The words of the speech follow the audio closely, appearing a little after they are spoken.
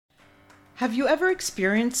Have you ever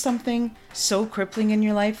experienced something so crippling in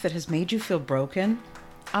your life that has made you feel broken?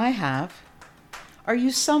 I have. Are you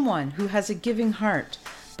someone who has a giving heart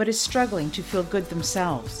but is struggling to feel good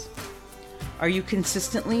themselves? Are you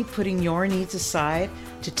consistently putting your needs aside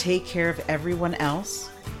to take care of everyone else?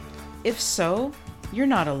 If so, you're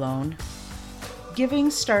not alone. Giving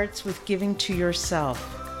starts with giving to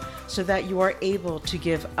yourself so that you are able to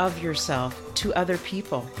give of yourself to other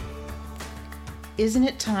people. Isn't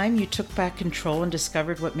it time you took back control and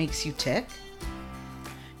discovered what makes you tick?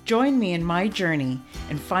 Join me in my journey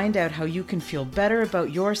and find out how you can feel better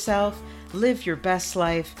about yourself, live your best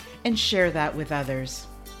life, and share that with others.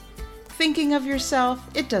 Thinking of yourself,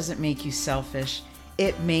 it doesn't make you selfish,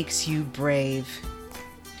 it makes you brave.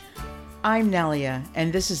 I'm Nelia,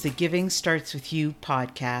 and this is the Giving Starts With You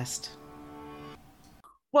podcast.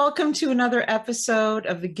 Welcome to another episode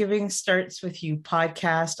of the Giving Starts With You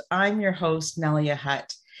podcast. I'm your host, Nelia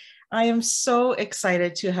Hutt. I am so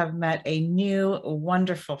excited to have met a new,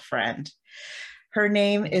 wonderful friend. Her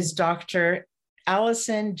name is Dr.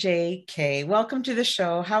 Allison J. Kay. Welcome to the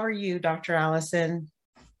show. How are you, Dr. Allison?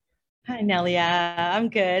 Hi, Nelia. I'm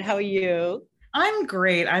good. How are you? I'm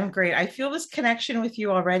great. I feel this connection with you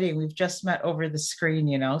already. We've just met over the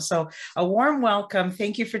screen, so a warm welcome.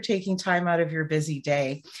 Thank you for taking time out of your busy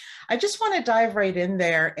day. I just want to dive right in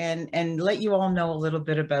there and let you all know a little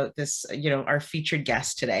bit about this, our featured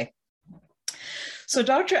guest today. So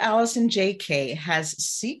Dr. Allison J. Kay has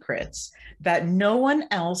secrets that no one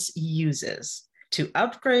else uses to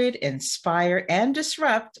upgrade, inspire, and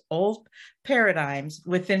disrupt old paradigms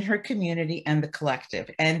within her community and the collective.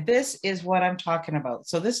 And this is what I'm talking about.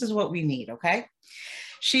 So this is what we need, okay?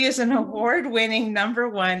 She is an award-winning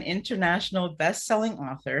 #1 international best-selling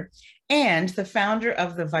author and the founder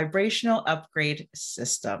of the Vibrational Upgrade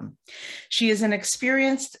System. She is an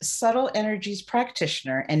experienced subtle energies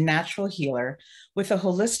practitioner and natural healer with a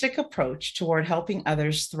holistic approach toward helping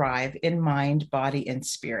others thrive in mind, body, and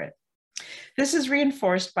spirit. This is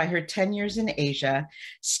reinforced by her 10 years in Asia,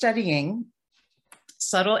 studying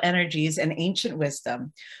subtle energies and ancient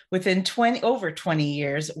wisdom. Within over 20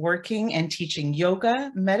 years, working and teaching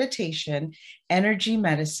yoga, meditation, energy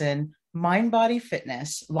medicine, mind-body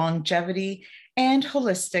fitness, longevity, and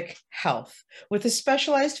holistic health, with a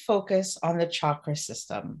specialized focus on the chakra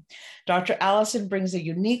system. Dr. Allison brings a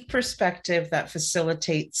unique perspective that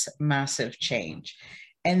facilitates massive change.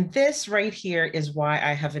 And this right here is why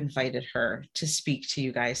I have invited her to speak to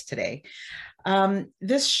you guys today.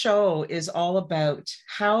 This show is all about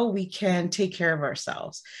how we can take care of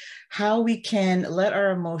ourselves, how we can let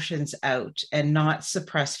our emotions out and not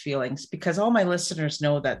suppress feelings, because all my listeners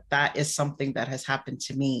know that that is something that has happened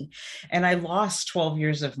to me. And I lost 12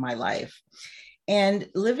 years of my life. And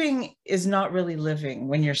living is not really living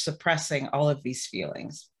when you're suppressing all of these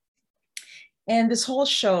feelings. And this whole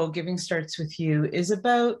show, Giving Starts With You, is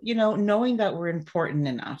about, knowing that we're important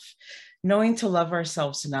enough, knowing to love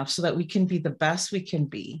ourselves enough so that we can be the best we can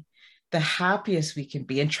be, the happiest we can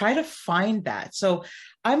be, and try to find that. So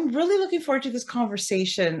I'm really looking forward to this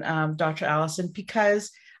conversation, Dr. Allison,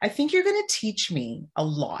 because I think you're going to teach me a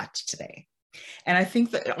lot today. And I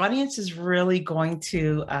think the audience is really going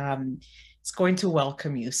to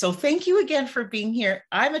welcome you. So thank you again for being here.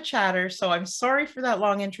 I'm a chatter, so I'm sorry for that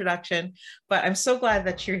long introduction, but I'm so glad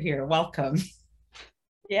that you're here. Welcome.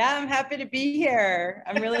 Yeah, I'm happy to be here.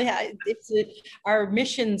 I'm really happy. Our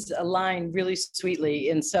missions align really sweetly.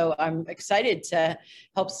 And so I'm excited to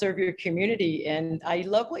help serve your community. And I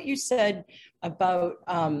love what you said about,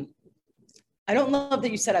 I don't love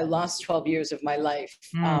that you said I lost 12 years of my life.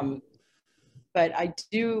 But I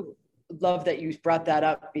do love that you brought that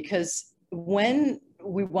up, because when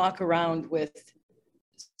we walk around with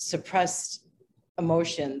suppressed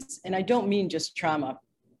emotions, and I don't mean just trauma,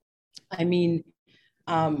 I mean,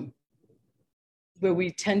 where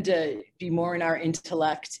we tend to be more in our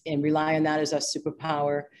intellect and rely on that as our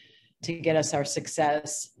superpower to get us our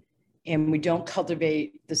success, and we don't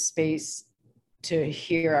cultivate the space to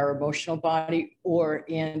hear our emotional body,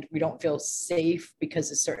 and we don't feel safe because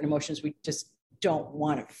of certain emotions we just don't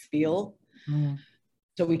want to feel.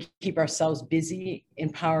 So we keep ourselves busy,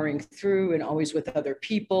 empowering through and always with other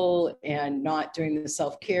people, and not doing the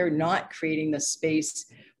self-care, not creating the space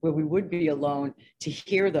where we would be alone to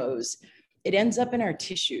hear those. It ends up in our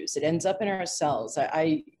tissues. It ends up in our cells.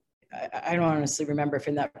 I don't honestly remember if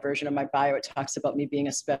in that version of my bio it talks about me being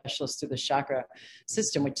a specialist through the chakra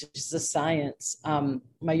system, which is a science.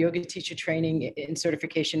 My yoga teacher training and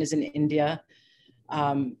certification is in India.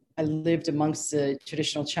 I lived amongst the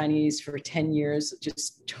traditional Chinese for 10 years,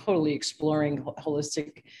 just totally exploring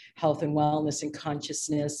holistic health and wellness and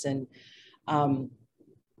consciousness. And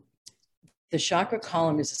The chakra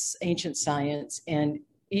column is ancient science, and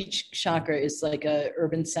each chakra is like a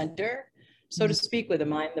urban center, so to speak, where the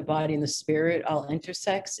mind, the body, and the spirit all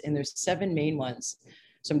intersects, and there's 7 main ones.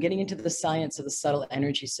 So I'm getting into the science of the subtle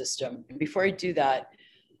energy system. And before I do that,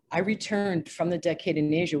 I returned from the decade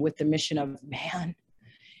in Asia with the mission of, man,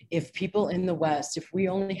 if people in the West, if we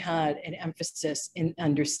only had an emphasis in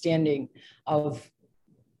understanding of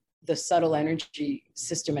the subtle energy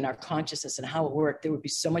system in our consciousness and how it worked, there would be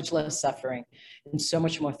so much less suffering and so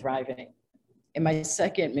much more thriving. And my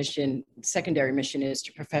secondary mission is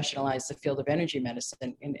to professionalize the field of energy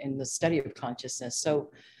medicine in the study of consciousness.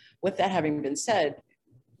 So with that having been said,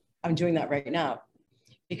 I'm doing that right now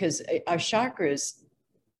because our chakras,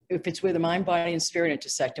 if it's where the mind, body, and spirit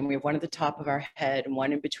intersect, and we have one at the top of our head and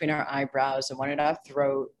one in between our eyebrows and one at our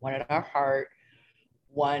throat, one at our heart,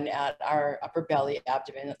 one at our upper belly,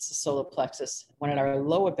 abdomen, that's the solar plexus, one at our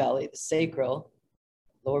lower belly, the sacral,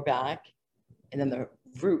 lower back, and then the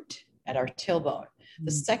root at our tailbone.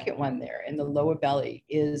 The second one there in the lower belly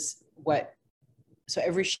is so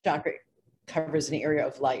every chakra covers an area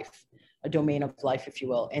of life, a domain of life, if you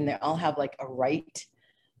will, and they all have like a right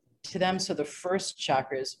to them. So the first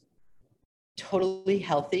chakra is totally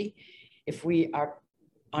healthy if we are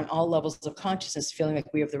on all levels of consciousness feeling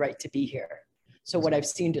like we have the right to be here. So what I've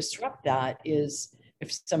seen disrupt that is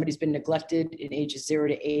if somebody's been neglected in ages 0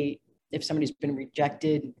 to 8, if somebody's been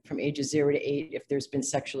rejected from ages 0 to 8, if there's been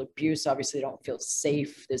sexual abuse, obviously they don't feel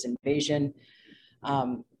safe, there's invasion.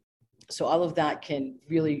 So all of that can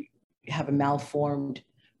really have a malformed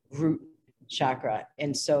root chakra.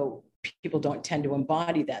 And so people don't tend to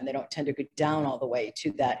embody that, and they don't tend to go down all the way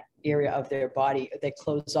to that area of their body. They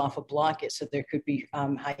close off or block it. So there could be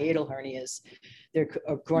hiatal hernias,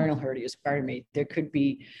 or groinal hernias, pardon me. There could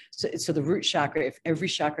be, so the root chakra, if every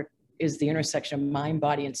chakra is the intersection of mind,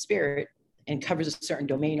 body, and spirit and covers a certain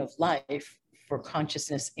domain of life for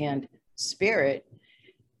consciousness and spirit,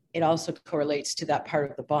 it also correlates to that part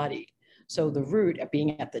of the body. So the root,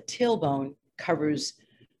 being at the tailbone, covers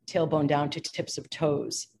tailbone down to tips of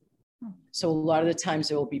toes. So a lot of the times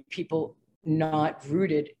there will be people not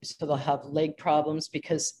rooted, so they'll have leg problems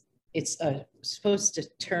because it's supposed to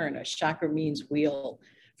turn. A chakra means wheel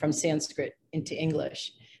from Sanskrit into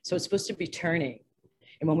English. So it's supposed to be turning.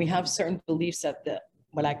 And when we have certain beliefs at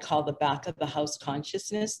what I call the back of the house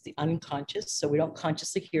consciousness, the unconscious, so we don't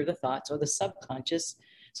consciously hear the thoughts, or the subconscious.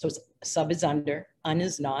 So it's sub is under, un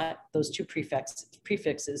is not, those two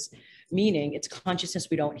prefixes, meaning it's consciousness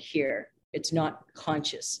we don't hear. It's not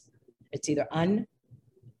conscious. It's either un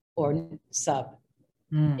or sub.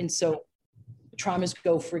 And so traumas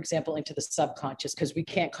go, for example, into the subconscious because we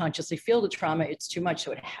can't consciously feel the trauma. It's too much.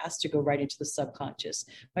 So it has to go right into the subconscious.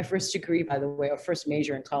 My first degree, by the way, or first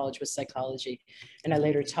major in college was psychology. And I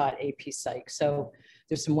later taught AP Psych. So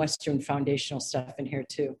there's some Western foundational stuff in here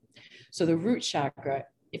too. So the root chakra,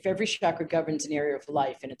 if every chakra governs an area of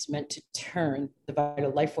life and it's meant to turn the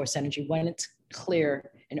vital life force energy when it's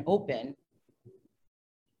clear and open,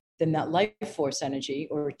 then that life force energy,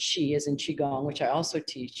 or chi as in Qigong, which I also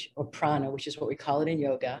teach, or prana, which is what we call it in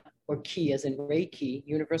yoga, or ki as in Reiki,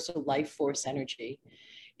 universal life force energy,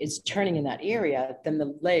 is turning in that area, then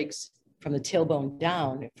the legs from the tailbone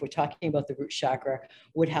down, if we're talking about the root chakra,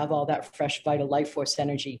 would have all that fresh vital life force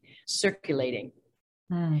energy circulating.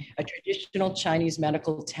 A traditional Chinese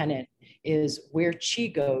medical tenet is where chi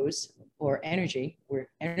goes, or energy, where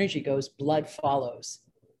energy goes, blood follows.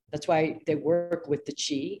 That's why they work with the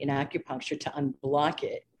chi in acupuncture to unblock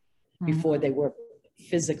it before they work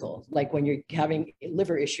physical. Like when you're having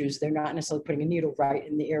liver issues, they're not necessarily putting a needle right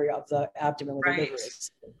in the area of the abdomen where the liver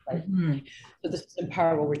is. Right? So this is in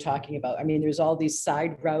part what we're talking about. I mean, there's all these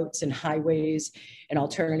side routes and highways and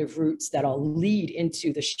alternative routes that all lead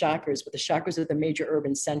into the chakras, but the chakras are the major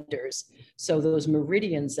urban centers. So those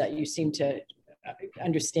meridians that you seem to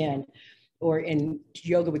understand, or in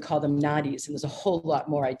yoga, we call them nadis, and there's a whole lot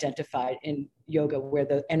more identified in yoga where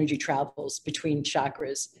the energy travels between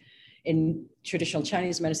chakras. In traditional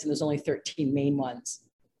Chinese medicine, there's only 13 main ones,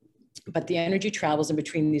 but the energy travels in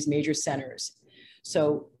between these major centers.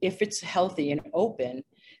 So if it's healthy and open,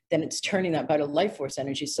 then it's turning that vital life force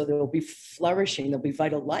energy. So there will be flourishing, there'll be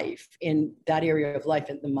vital life in that area of life,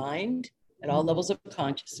 in the mind, at all levels of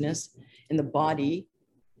consciousness, in the body.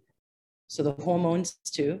 So the hormones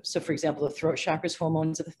too. So for example, the throat chakra's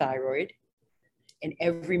hormones of the thyroid, and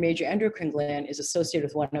every major endocrine gland is associated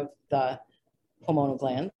with one of the hormonal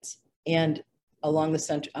glands. And along the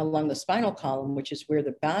center, along the spinal column, which is where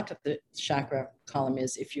the back of the chakra column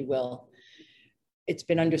is, if you will, it's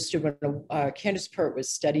been understood when Candace Pert was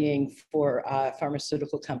studying for a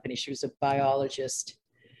pharmaceutical company. She was a biologist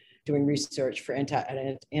doing research for an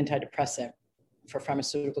antidepressant. for a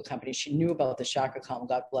pharmaceutical company. She knew about the chakra column,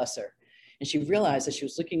 God bless her. And she realized that she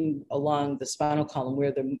was looking along the spinal column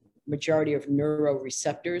where the majority of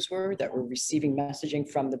neuroreceptors were that were receiving messaging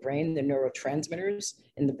from the brain, the neurotransmitters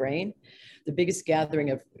in the brain. The biggest gathering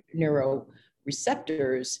of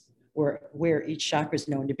neuroreceptors were where each chakra is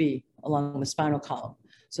known to be along the spinal column.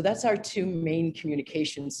 So that's our two main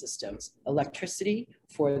communication systems: electricity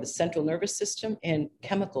for the central nervous system and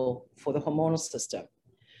chemical for the hormonal system.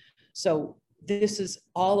 So this is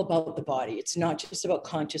all about the body. It's not just about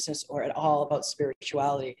consciousness or at all about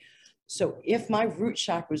spirituality. So if my root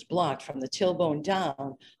chakra is blocked from the tailbone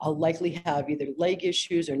down, I'll likely have either leg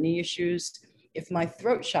issues or knee issues. If my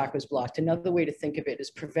throat chakra is blocked, another way to think of it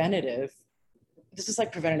is preventative. This is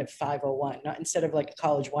like preventative 501, not instead of like a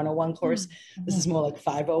college 101 course. This is more like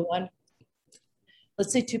 501.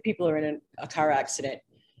 Let's say two people are in a car accident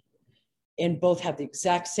and both have the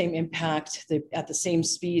exact same impact, at the same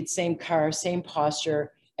speed, same car, same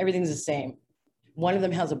posture, everything's the same. One of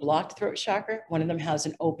them has a blocked throat chakra. One of them has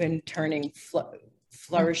an open, turning,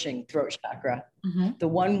 flourishing throat chakra. The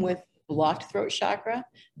one with blocked throat chakra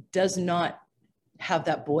does not have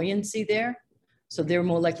that buoyancy there. So they're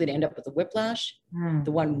more likely to end up with a whiplash.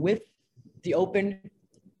 The one with the open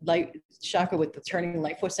light chakra with the turning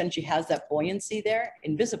life force energy has that buoyancy there,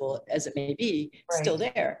 invisible as it may be, still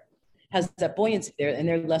there, has that buoyancy there, and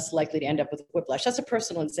they're less likely to end up with whiplash. That's a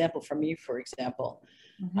personal example for me, for example.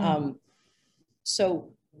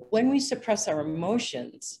 So when we suppress our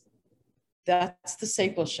emotions, that's the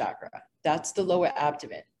sacral chakra, that's the lower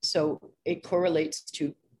abdomen. So it correlates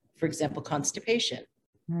to, for example, constipation.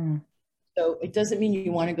 So it doesn't mean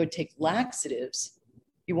you want to go take laxatives.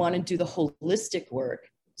 You want to do the holistic work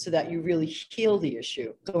so that you really heal the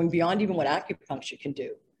issue, going beyond even what acupuncture can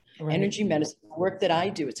do. Energy medicine, the work that I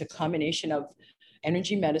do, it's a combination of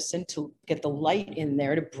energy medicine to get the light in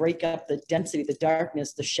there to break up the density, the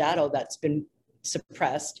darkness, the shadow that's been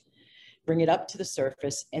suppressed, bring it up to the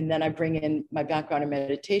surface. And then I bring in my background in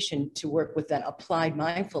meditation to work with that applied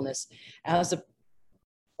mindfulness as a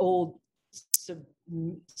old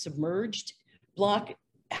submerged block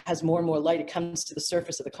has more and more light. It comes to the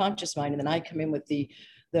surface of the conscious mind. And then I come in with the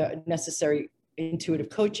necessary intuitive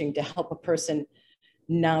coaching to help a person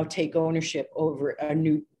now take ownership over a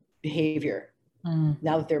new behavior.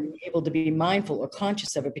 Now that they're able to be mindful or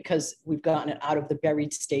conscious of it, because we've gotten it out of the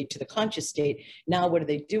buried state to the conscious state. Now, what do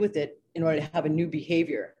they do with it in order to have a new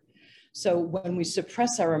behavior? So when we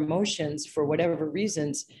suppress our emotions for whatever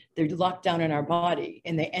reasons, they're locked down in our body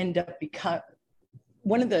and they end up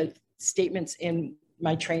one of the statements in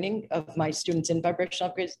my training of my students in vibrational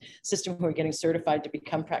upgrade system who are getting certified to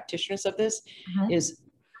become practitioners of this is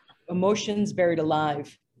emotions buried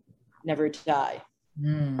alive never die.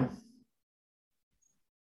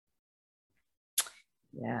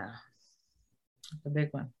 Yeah, that's a big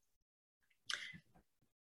one.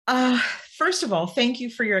 First of all, thank you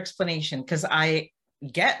for your explanation, because I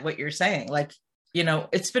get what you're saying. Like, you know,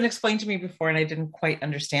 it's been explained to me before and I didn't quite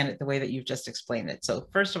understand it the way that you've just explained it. So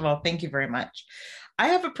first of all, thank you very much. I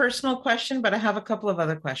have a personal question, but I have a couple of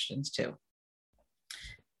other questions too.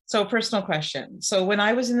 So personal question. So when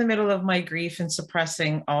I was in the middle of my grief and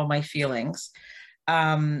suppressing all my feelings,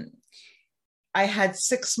 I had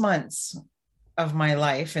 6 months of my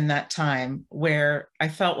life in that time where I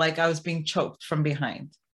felt like I was being choked from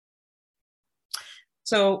behind.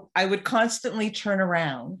 So I would constantly turn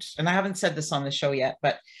around, and I haven't said this on the show yet,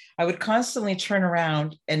 but I would constantly turn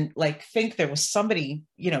around and like think there was somebody,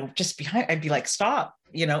 you know, just behind. I'd be like, stop,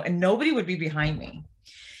 you know, and nobody would be behind me.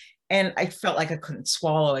 And I felt like I couldn't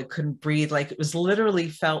swallow. I couldn't breathe. Like it was literally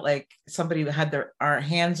felt like somebody had our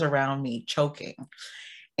hands around me choking.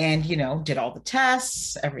 And, you know, did all the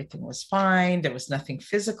tests. Everything was fine. There was nothing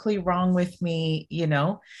physically wrong with me, you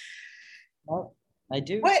know. Well, I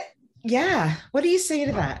do. What? Yeah. What do you say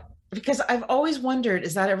to that? Because I've always wondered,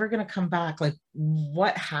 is that ever going to come back? Like,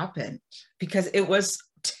 what happened? Because it was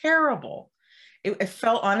terrible. It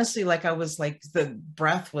felt honestly like I was like, the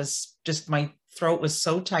breath was just, my throat was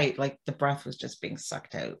so tight, like the breath was just being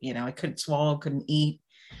sucked out. You know, I couldn't swallow, couldn't eat.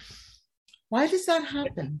 Why does that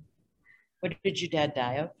happen? What did your dad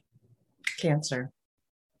die of? Cancer.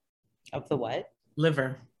 Of the what?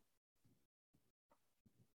 Liver.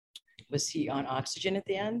 Was he on oxygen at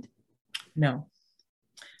the end? No.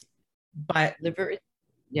 But liver,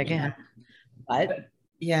 yeah, go ahead. But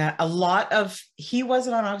yeah, he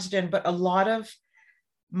wasn't on oxygen, but a lot of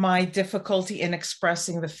my difficulty in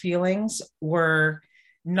expressing the feelings were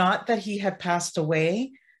not that he had passed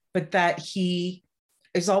away, but that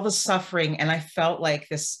is all the suffering. And I felt like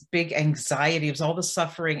this big anxiety. It was all the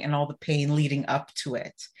suffering and all the pain leading up to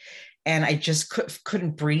it. And I just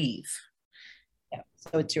couldn't breathe.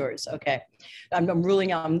 So it's yours. Okay. I'm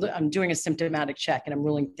ruling out, I'm doing a symptomatic check and I'm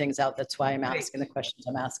ruling things out. That's why I'm asking the questions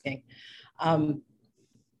I'm asking.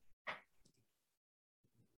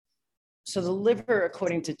 So the liver,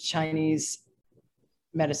 according to Chinese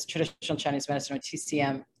medicine, traditional Chinese medicine, or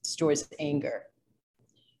TCM, stores anger.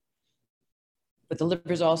 But the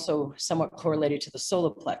liver is also somewhat correlated to the solar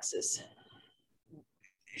plexus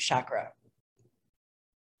chakra.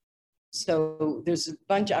 So there's a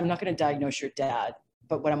bunch, I'm not going to diagnose your dad,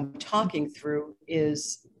 but what I'm talking through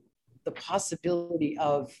is the possibility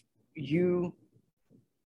of you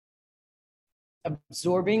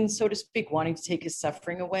absorbing, so to speak, wanting to take his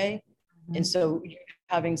suffering away. Mm-hmm. And so you're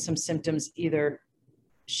having some symptoms either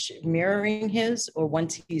mirroring his, or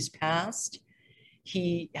once he's passed,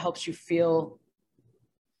 he helps you feel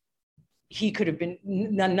he could have been,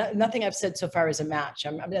 nothing I've said so far is a match.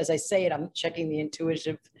 As I say it, I'm checking the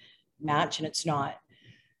intuitive match and it's not.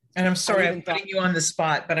 And I'm sorry, I'm putting you on the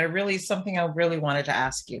spot, but something I really wanted to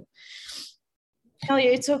ask you. Kelly,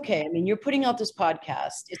 it's okay. I mean, you're putting out this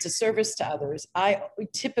podcast. It's a service to others. I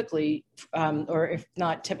typically, or if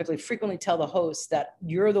not typically, frequently tell the host that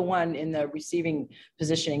you're the one in the receiving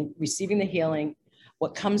positioning, receiving the healing.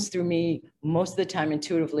 What comes through me most of the time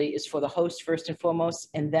intuitively is for the host first and foremost,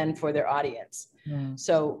 and then for their audience. Mm.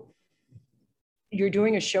 So you're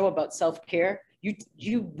doing a show about self-care.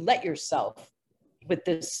 You let yourself, with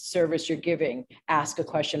this service you're giving, ask a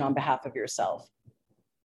question on behalf of yourself.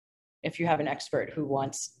 If you have an expert who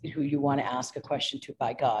you want to ask a question to,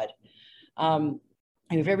 by God,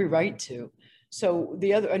 you have every right to. So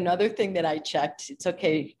another thing that I checked, it's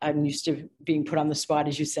okay, I'm used to being put on the spot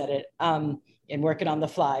as you said it, and working on the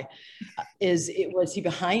fly, was he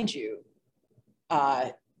behind you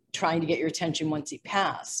trying to get your attention once he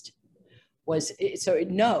passed?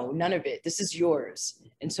 No, none of it. This is yours.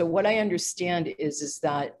 And so what I understand is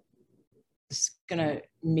that this is gonna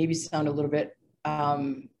maybe sound a little bit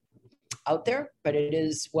out there, but it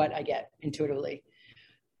is what I get intuitively.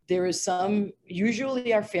 There is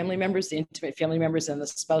usually our family members, the intimate family members and the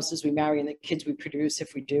spouses we marry and the kids we produce,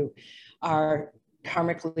 if we do, are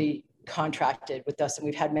karmically contracted with us, and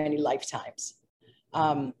we've had many lifetimes.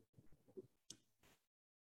 From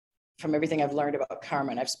everything I've learned about karma,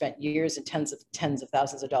 and I've spent years and tens of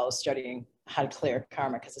thousands of dollars studying how to clear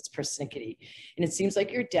karma because it's persnickety. And it seems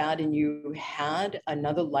like your dad and you had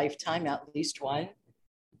another lifetime, at least one,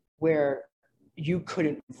 where you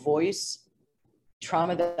couldn't voice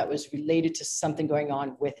trauma that was related to something going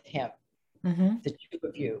on with him, mm-hmm. The two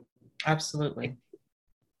of you. Absolutely.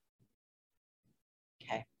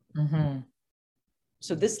 Okay. Mm-hmm.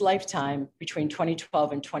 So this lifetime between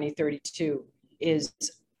 2012 and 2032 is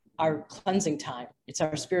our cleansing time. It's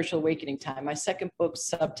our spiritual awakening time. My second book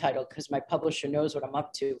subtitle, because my publisher knows what I'm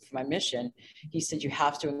up to for my mission, he said you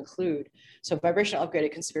have to include. So Vibrational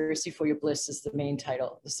Upgraded Conspiracy for Your Bliss is the main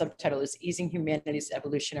title. The subtitle is Easing Humanity's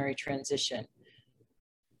Evolutionary Transition.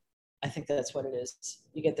 I think that's what it is.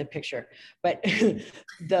 You get the picture. But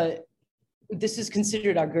this is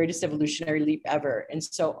considered our greatest evolutionary leap ever. And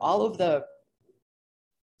so all of the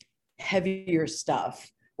heavier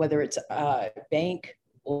stuff, whether it's a bank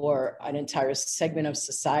or an entire segment of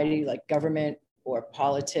society like government or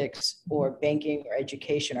politics or banking or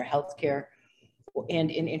education or healthcare,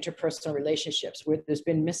 and in interpersonal relationships where there's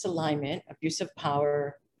been misalignment, abuse of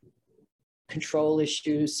power, control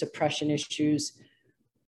issues, suppression issues,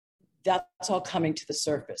 that's all coming to the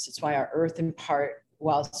surface. It's why our earth in part,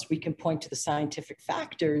 whilst we can point to the scientific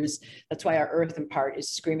factors, that's why our earth in part is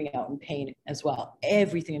screaming out in pain as well.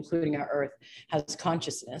 Everything, including our earth, has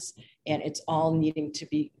consciousness, and it's all needing to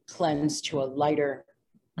be cleansed to a lighter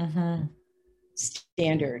mm-hmm.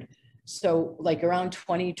 standard. So like around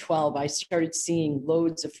 2012, I started seeing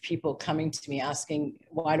loads of people coming to me asking,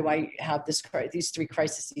 why do I have these three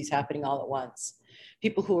crises happening all at once?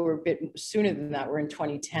 People who were a bit sooner than that were in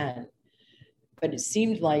 2010. But it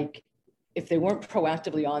seemed like if they weren't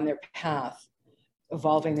proactively on their path,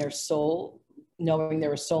 evolving their soul, knowing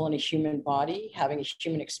they're a soul in a human body, having a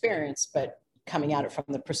human experience, but coming at it from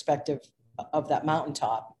the perspective of that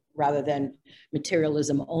mountaintop rather than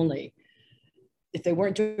materialism only. If they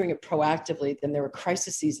weren't doing it proactively, then there were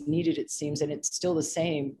crises needed, it seems, and it's still the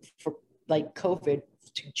same for like COVID,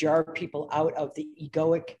 to jar people out of the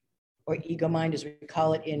egoic or ego mind, as we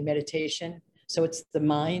call it in meditation. So it's the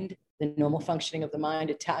mind, the normal functioning of the mind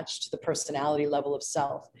attached to the personality level of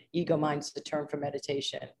self. Ego mind is the term for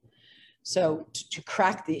meditation. So to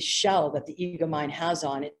crack the shell that the ego mind has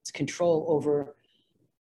on its control over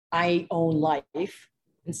I own life,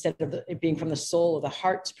 instead of it being from the soul or the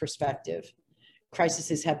heart's perspective,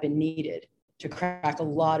 crises have been needed to crack a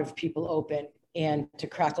lot of people open and to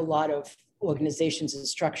crack a lot of organizations and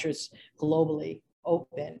structures globally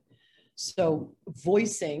open. So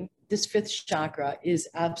voicing this fifth chakra is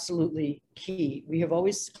absolutely key. We have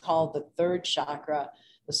always called the third chakra,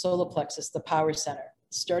 the solar plexus, the power center.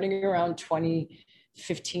 Starting around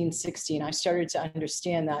 2015, 16, I started to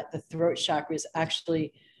understand that the throat chakra is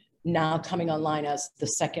actually now coming online as the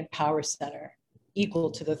second power center,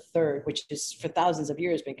 equal to the third, which is for thousands of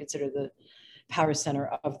years been considered the power center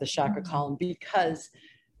of the chakra column, because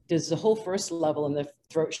there's the whole first level in the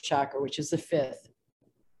throat chakra, which is the fifth,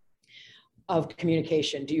 of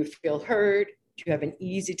communication. Do you feel heard? Do you have an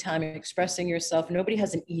easy time expressing yourself? Nobody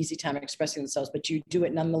has an easy time expressing themselves, but you do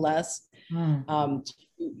it nonetheless.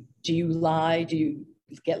 Do you lie? Do you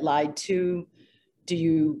get lied to? Do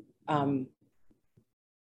you,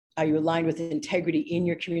 are you aligned with integrity in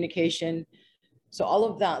your communication? So all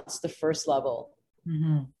of that's the first level.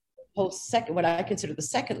 Whole second, what I consider the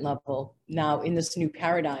second level now in this new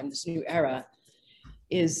paradigm, this new era,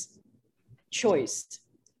 is choice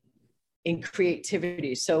and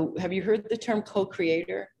creativity. So have you heard the term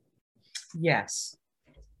co-creator? Yes.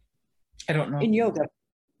 I don't know. In yoga,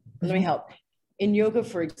 let me help. In yoga,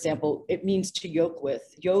 for example, it means to yoke with.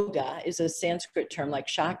 Yoga is a Sanskrit term like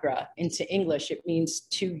chakra. Into English, it means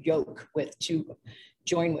to yoke with, to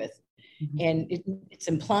join with. And it's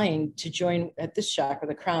implying to join at this chakra,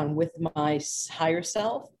 the crown, with my higher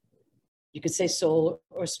self. You could say soul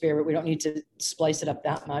or spirit. We don't need to splice it up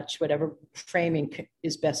that much. Whatever framing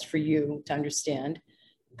is best for you to understand,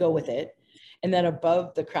 go with it. And then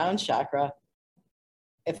above the crown chakra,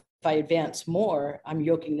 if I advance more, I'm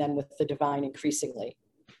yoking then with the divine increasingly.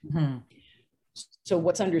 So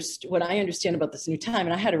what I understand about this new time,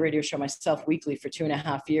 and I had a radio show myself weekly for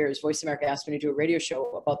 2.5 years. Voice America asked me to do a radio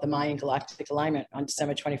show about the Mayan galactic alignment on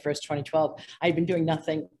December 21st, 2012. I had been doing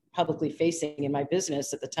nothing publicly facing in my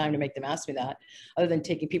business at the time to make them ask me that, other than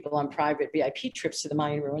taking people on private VIP trips to the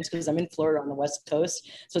Mayan ruins, because I'm in Florida on the West Coast.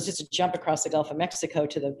 So it's just a jump across the Gulf of Mexico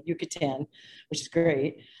to the Yucatan, which is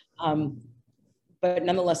great. But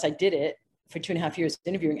nonetheless, I did it for 2.5 years,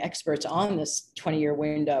 interviewing experts on this 20-year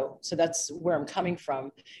window. So that's where I'm coming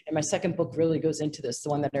from. And my second book really goes into this, the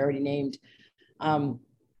one that I already named,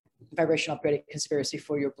 Vibrational Upgraded Conspiracy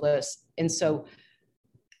for Your Bliss. And so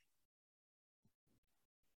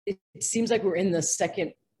it seems like we're in the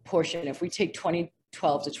second portion. If we take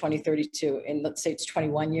 2012 to 2032, and let's say it's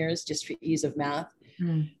 21 years, just for ease of math.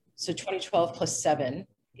 So 2012 plus 7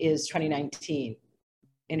 is 2019.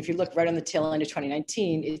 And if you look right on the tail end of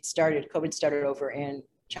 2019, COVID started over in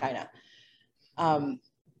China.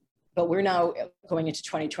 But we're now going into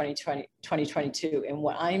 2022. And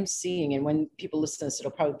what I'm seeing, and when people listen to this,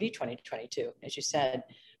 it'll probably be 2022, as you said,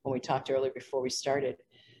 when we talked earlier before we started.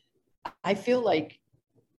 I feel like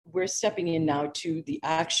we're stepping in now to the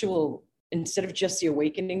actual, instead of just the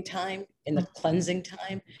awakening time and the cleansing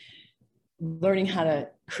time, learning how to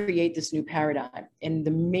create this new paradigm. And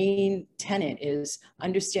the main tenet is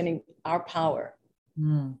understanding our power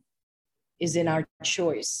is in our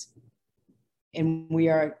choice. And we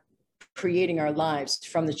are creating our lives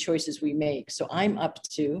from the choices we make. So I'm up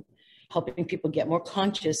to helping people get more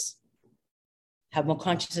conscious, have more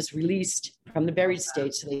consciousness released from the buried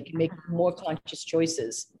state so they can make more conscious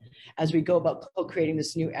choices as we go about co-creating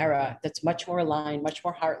this new era that's much more aligned, much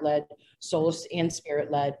more heart-led, soul and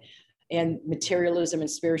spirit-led. And materialism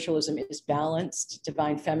and spiritualism is balanced.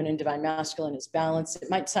 Divine feminine, divine masculine is balanced. It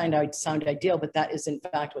might sound ideal, but that is in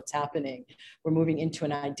fact what's happening. We're moving into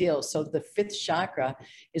an ideal. So the fifth chakra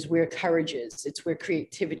is where courage is. It's where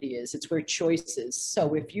creativity is. It's where choice is.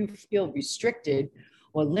 So if you feel restricted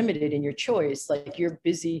or limited in your choice, like you're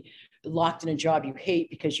busy, locked in a job you hate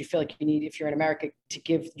because you feel like you need, if you're in America, to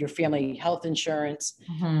give your family health insurance.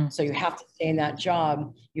 So you have to stay in that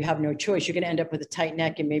job. You have no choice. You're going to end up with a tight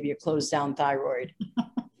neck and maybe a closed down thyroid.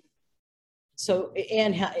 So,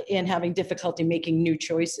 and having difficulty making new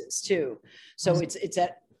choices too. So it's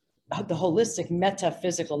at the holistic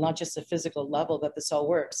metaphysical, not just the physical level, that this all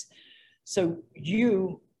works. So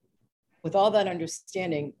you, with all that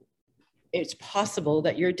understanding, it's possible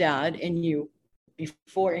that your dad and you,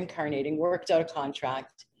 before incarnating, worked out a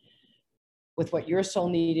contract with what your soul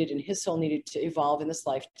needed and his soul needed to evolve in this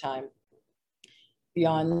lifetime,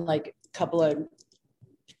 beyond like a couple of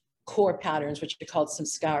core patterns, which are called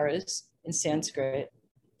samskaras in Sanskrit,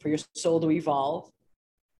 for your soul to evolve.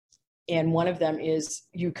 And one of them is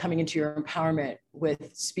you coming into your empowerment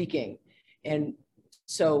with speaking. And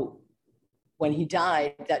so when he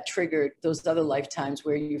died, that triggered those other lifetimes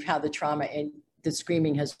where you've had the trauma and the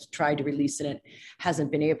screaming has tried to release it and it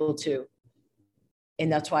hasn't been able to.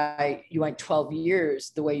 And that's why you went 12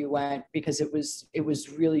 years the way you went, because it was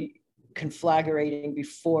really conflagrating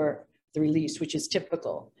before the release, which is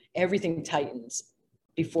typical. Everything tightens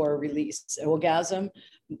before a release. Orgasm,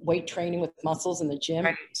 weight training with muscles in the gym,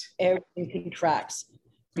 Right. everything contracts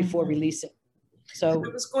before releasing. So I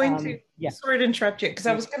was going to sort of interrupt you because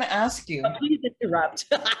I was going to ask you. Please interrupt.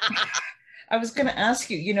 I was going to ask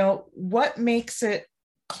you, you know, what makes it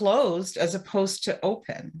closed as opposed to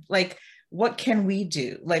open? Like, what can we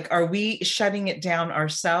do? Like, are we shutting it down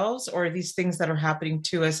ourselves, or are these things that are happening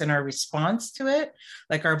to us in our response to it,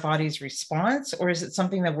 like our body's response, or is it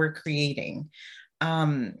something that we're creating?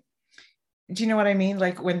 Do you know what I mean?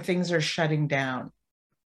 Like when things are shutting down.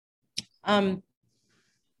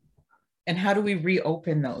 And how do we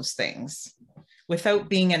reopen those things without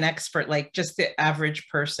being an expert, like just the average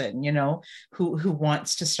person, you know, who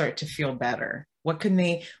wants to start to feel better?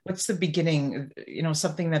 What's the beginning, you know,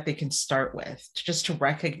 something that they can start with just to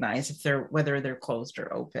recognize if whether they're closed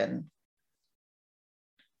or open?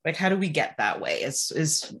 Like, how do we get that way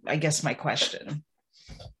is I guess my question.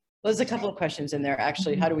 Well, there's a couple of questions in there,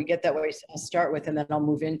 actually. How do we get that way? I'll start with, and then I'll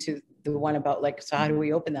move into the one about like, so how do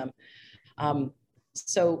we open them?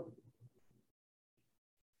 So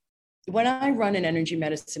when I run an energy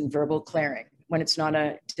medicine verbal clearing, when it's not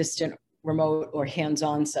a distant, remote, or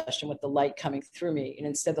hands-on session with the light coming through me, and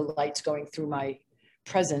instead the light's going through my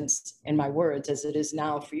presence and my words, as it is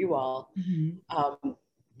now for you all,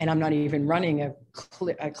 and I'm not even running a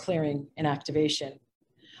clearing and activation,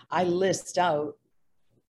 I list out,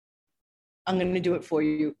 I'm going to do it for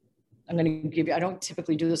you. I'm going to give you, I don't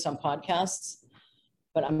typically do this on podcasts,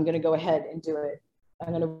 but I'm going to go ahead and do it. I'm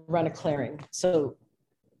going to run a clearing. So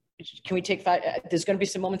can we take 5? There's going to be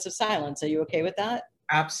some moments of silence. Are you okay with that?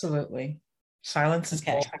 Absolutely. Silence is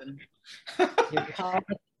okay. You're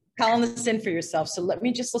calling this in for yourself. So let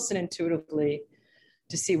me just listen intuitively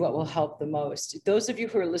to see what will help the most. Those of you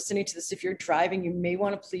who are listening to this, if you're driving, you may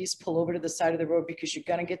want to please pull over to the side of the road because you're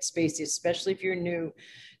going to get spacey, especially if you're new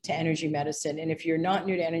to energy medicine. And if you're not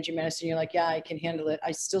new to energy medicine, you're like, yeah, I can handle it.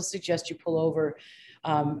 I still suggest you pull over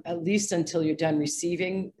at least until you're done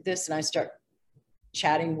receiving this and I start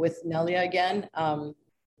chatting with Nelia again,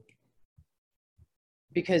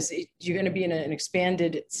 because you're going to be in an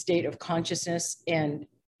expanded state of consciousness and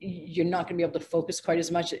you're not going to be able to focus quite as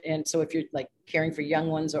much. And so if you're like caring for young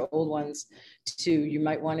ones or old ones too, you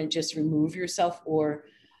might want to just remove yourself or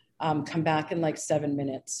come back in like 7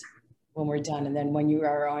 minutes when we're done. And then when you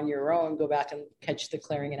are on your own, go back and catch the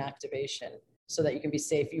clearing and activation so that you can be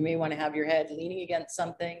safe. You may want to have your head leaning against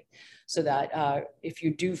something so that if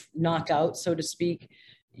you do knock out, so to speak,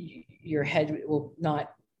 your head will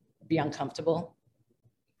not be uncomfortable.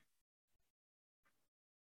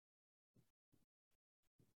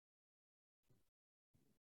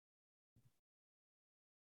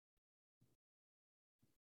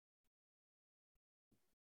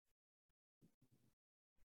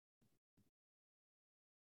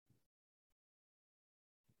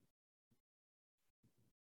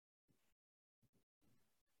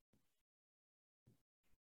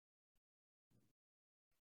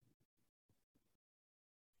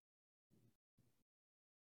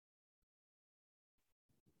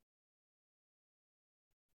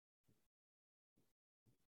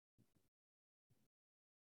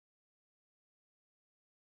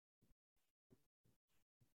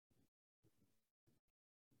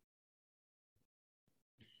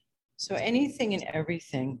 So anything and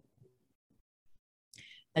everything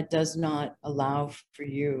that does not allow for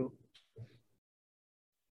you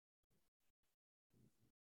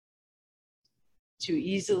to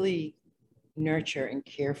easily nurture and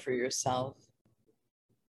care for yourself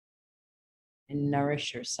and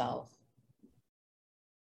nourish yourself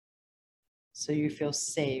so you feel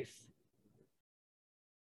safe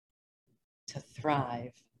to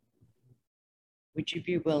thrive, would you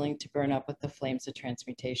be willing to burn up with the flames of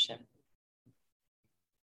transmutation?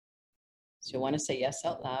 So you want to say yes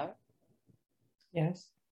out loud. Yes.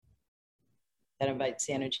 That invites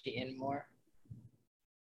the energy in more.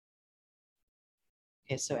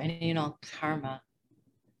 Okay, so any and all karma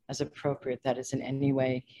as appropriate that is in any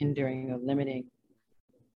way hindering or limiting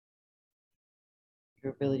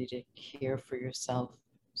your ability to care for yourself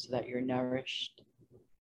so that you're nourished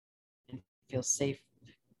and feel safe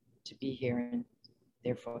to be here and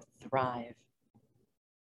therefore thrive.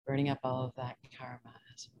 Burning up all of that karma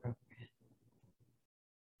as appropriate.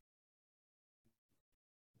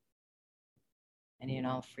 Any and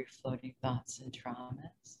all free-floating thoughts and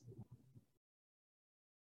traumas.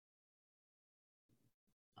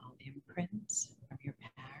 All imprints from your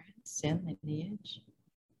parents and lineage.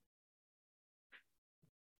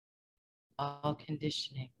 All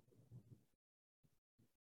conditioning.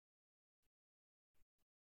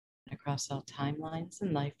 across all timelines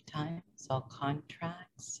and lifetimes, all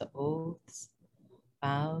contracts, oaths,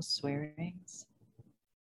 vows, swearings,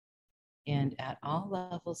 and at all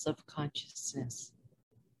levels of consciousness,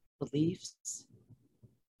 beliefs,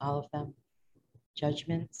 all of them,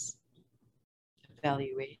 judgments,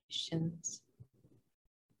 evaluations,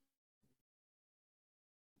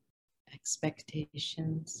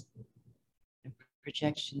 expectations, and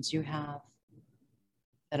projections you have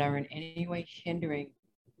that are in any way hindering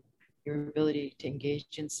your ability to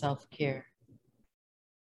engage in self-care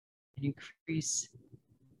and increase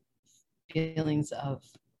feelings of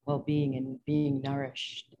well-being and being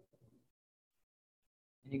nourished,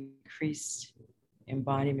 and increased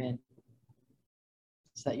embodiment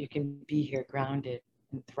so that you can be here grounded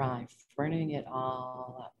and thrive, burning it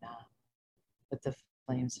all up now with the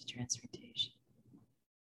flames of transmutation.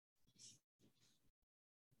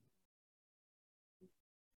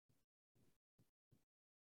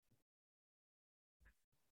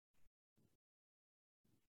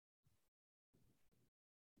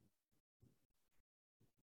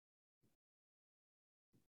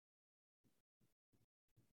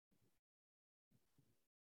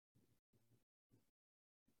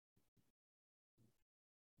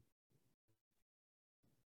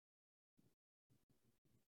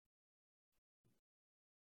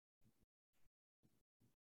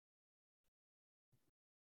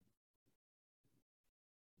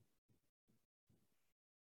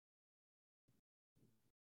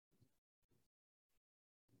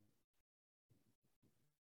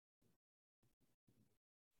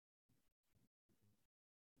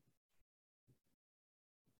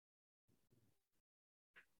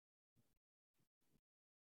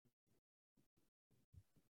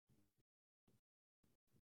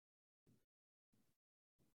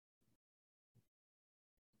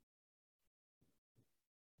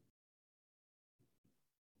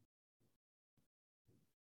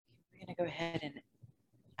 We're going to go ahead and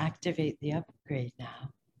activate the upgrade now.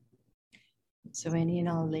 So any and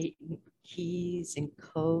all latent keys and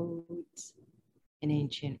codes and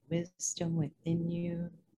ancient wisdom within you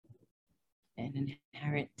and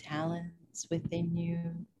inherent talents within you,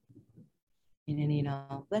 and any and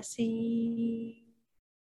all blessings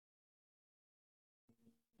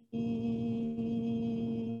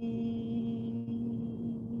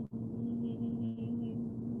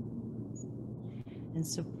and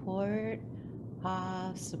support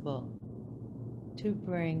possible to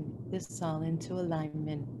bring this all into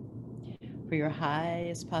alignment for your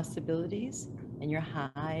highest possibilities and your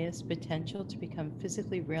highest potential to become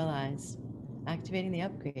physically realized. Activating the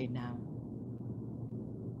upgrade now.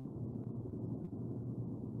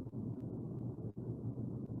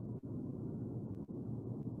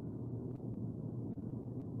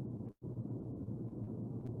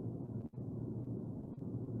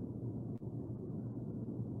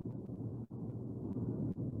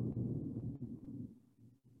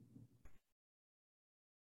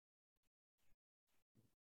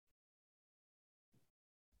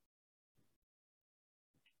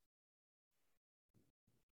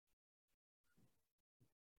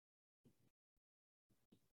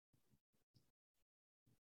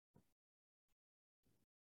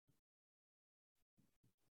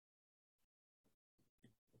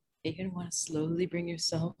 You're going to want to slowly bring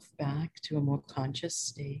yourself back to a more conscious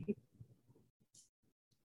state.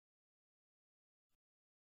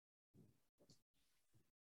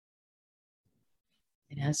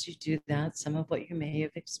 And as you do that, some of what you may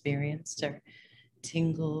have experienced are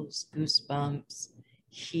tingles, goosebumps,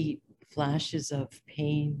 heat, flashes of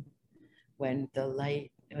pain when the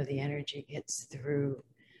light or the energy gets through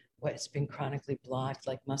what's been chronically blocked,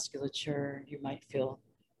 like musculature. You might feel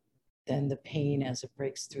then the pain as it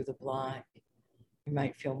breaks through the block. You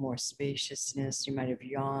might feel more spaciousness. You might have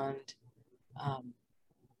yawned.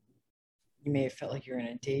 You may have felt like you're in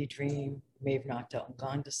a daydream. You may have knocked out and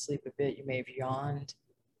gone to sleep a bit. You may have yawned.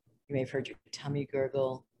 You may have heard your tummy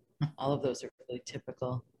gurgle. All of those are really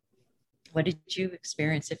typical. What did you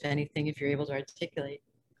experience, if anything, if you're able to articulate?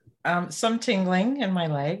 Some tingling in my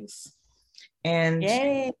legs and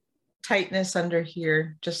Yay. tightness under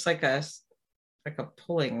here, just like a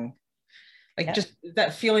pulling, like Yep. Just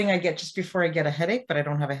that feeling I get just before I get a headache, but I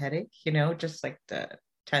don't have a headache, just like the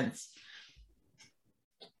tense.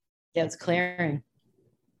 Yeah, it's clearing.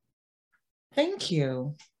 Thank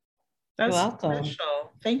you. That's You're welcome.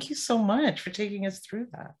 special. Thank you so much for taking us through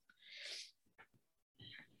that.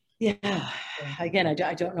 Yeah. Again,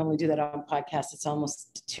 I don't normally do that on podcasts. It's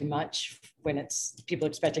almost too much when it's people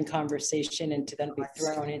expecting conversation and to then be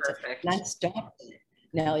thrown into. Perfect. And I stopped it.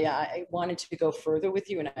 Nellie, I wanted to go further with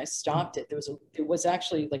you and I stopped it. There was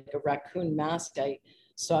actually like a raccoon mask I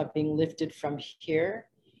So I'm being lifted from here,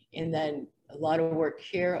 and then a lot of work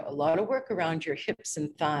here, a lot of work around your hips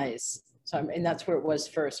and thighs. So and that's where it was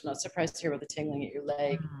first. I'm not surprised to hear about the tingling at your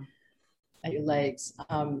leg, at your legs.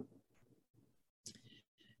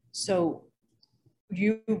 So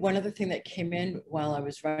one other thing that came in while I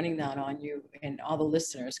was running that on you and all the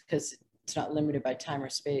listeners, because it's not limited by time or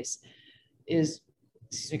space, is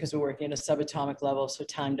because we're working at a subatomic level, so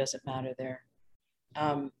time doesn't matter there.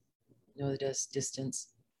 No, it does distance.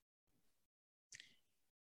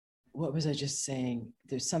 What was I just saying?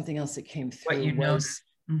 There's something else that came through. What you was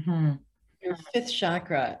your fifth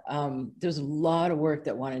chakra. There's a lot of work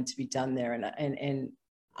that wanted to be done there, and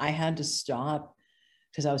I had to stop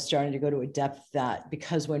because I was starting to go to a depth that,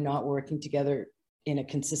 because we're not working together in a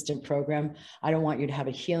consistent program, I don't want you to have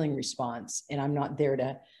a healing response, and I'm not there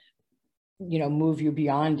to, move you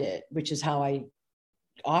beyond it, which is how I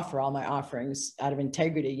offer all my offerings, out of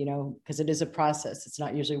integrity, because it is a process. It's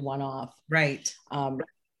not usually one-off. Right.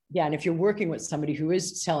 Yeah. And if you're working with somebody who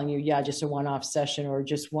is telling you, yeah, just a one-off session or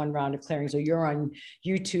just one round of clearings, or you're on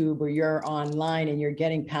YouTube or you're online and you're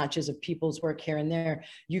getting patches of people's work here and there,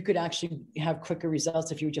 you could actually have quicker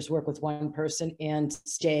results if you just work with one person and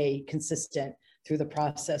stay consistent through the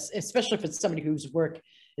process, especially if it's somebody whose work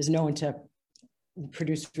is known to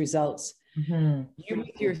produce results. You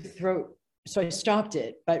with your throat. So I stopped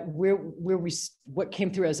it, but what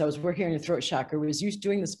came through as I was working on your throat chakra was, you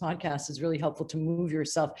doing this podcast is really helpful to move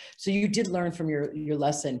yourself. So you did learn from your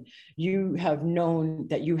lesson. You have known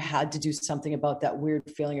that you had to do something about that weird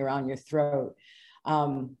feeling around your throat.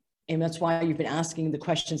 And that's why you've been asking the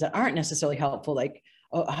questions that aren't necessarily helpful. Like,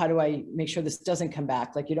 oh, how do I make sure this doesn't come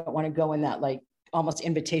back? Like, you don't want to go in that like almost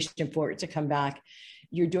invitation for it to come back.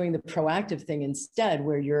 You're doing the proactive thing instead,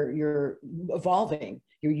 where you're evolving.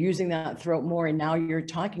 You're using that throat more. And now you're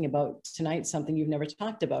talking about tonight something you've never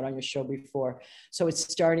talked about on your show before. So it's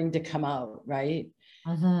starting to come out, right?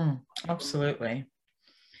 Absolutely.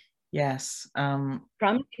 Yes. Trauma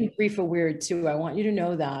and grief are weird too. I want you to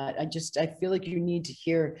know that. I feel like you need to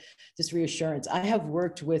hear this reassurance. I have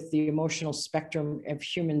worked with the emotional spectrum of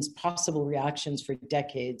humans' possible reactions for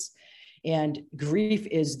decades. And grief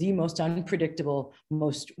is the most unpredictable,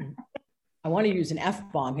 I want to use an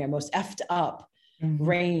F-bomb here, most effed up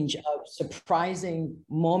range of surprising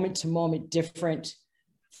moment to moment different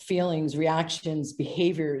feelings, reactions,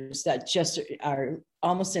 behaviors that just are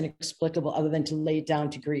almost inexplicable, other than to lay it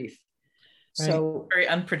down to grief. Right. So very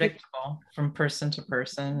unpredictable from person to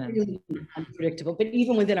person, and really unpredictable, but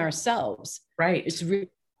even within ourselves, right? It's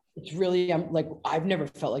really, I'm like, I've never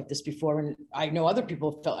felt like this before, and I know other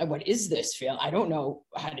people felt like, what is this feel? I don't know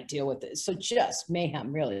how to deal with it. So just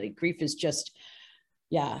mayhem, really. Grief is just,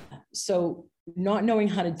 yeah. So not knowing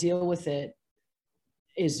how to deal with it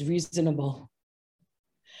is reasonable.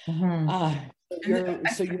 I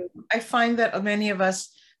find that many of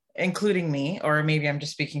us, including me, or maybe I'm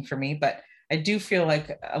just speaking for me, but I do feel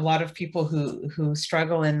like a lot of people who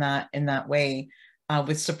struggle in that way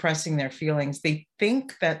with suppressing their feelings, they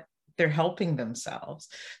think that they're helping themselves.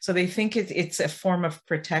 So they think it's a form of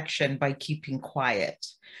protection by keeping quiet.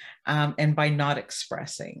 And by not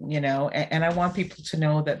expressing, and I want people to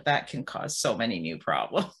know that can cause so many new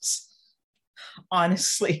problems,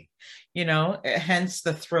 honestly, hence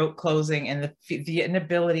the throat closing and the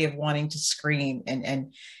inability of wanting to scream.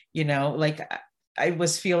 And like I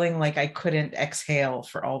was feeling like I couldn't exhale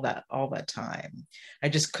for all that time. I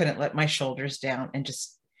just couldn't let my shoulders down and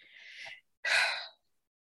just,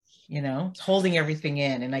 holding everything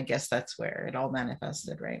in. And I guess that's where it all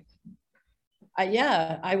manifested, right?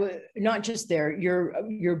 Yeah, I would not just there. Your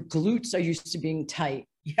glutes are used to being tight.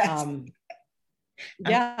 Yes.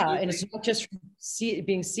 Yeah, and it's not just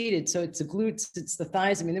being seated. So it's the glutes, it's the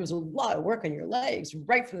thighs. I mean, there was a lot of work on your legs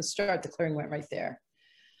right from the start. The clearing went right there.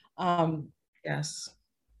 Yes.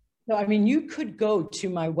 So, I mean, you could go to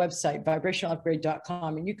my website,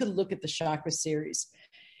 vibrationalupgrade.com, and you could look at the chakra series.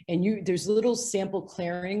 And there's little sample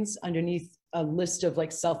clearings underneath a list of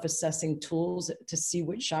like self-assessing tools to see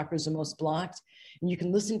which chakras are most blocked. And you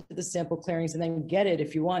can listen to the sample clearings and then get it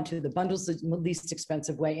if you want to. The bundle's the least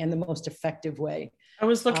expensive way and the most effective way. I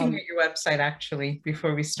was looking at your website actually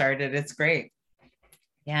before we started. It's great.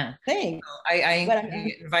 Yeah. Thanks. So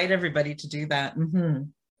I invite everybody to do that.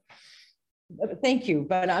 Thank you.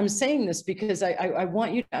 But I'm saying this because I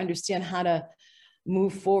want you to understand how to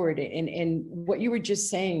move forward. And what you were just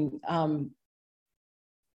saying,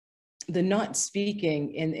 the not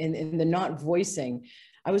speaking and the not voicing.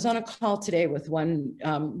 I was on a call today with one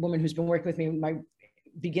woman who's been working with me, my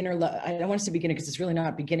beginner, I don't want to say beginner because it's really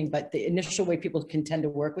not beginning, but the initial way people can tend to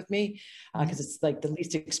work with me, because it's like the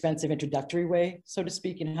least expensive introductory way, so to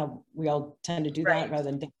speak, and how we all tend to do that rather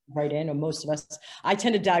than dive right in, or most of us. I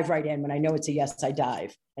tend to dive right in. When I know it's a yes, I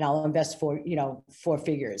dive, and I'll invest for, you know, 4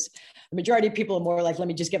 figures. The majority of people are more like, let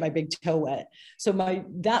me just get my big toe wet. So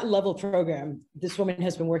that level program, this woman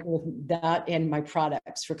has been working with that and my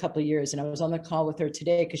products for a couple of years. And I was on the call with her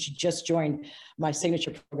today because she just joined my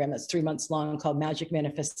signature program that's 3 months long, called Magic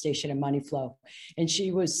Manifestation and Money Flow. And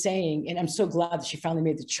she was saying, and I'm so glad that she finally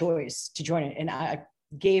made the choice to join it. And I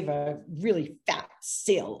gave a really fat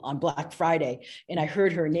sale on Black Friday, and I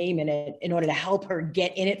heard her name in it in order to help her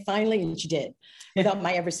get in it finally, and she did, without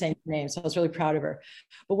my ever saying her name. So I was really proud of her.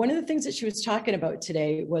 But one of the things that she was talking about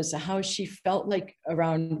today was how she felt like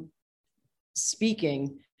around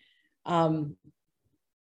speaking, like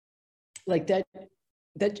that,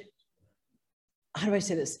 how do I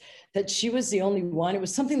say this? That she was the only one. It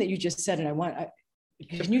was something that you just said, and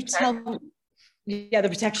can you tell me? Yeah, the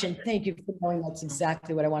protection. Thank you for knowing that's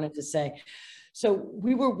exactly what I wanted to say. So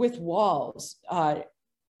we were with Walls. I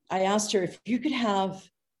asked her if you could have,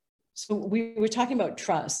 so we were talking about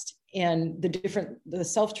trust and the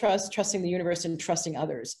self-trust, trusting the universe, and trusting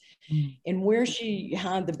others. And where she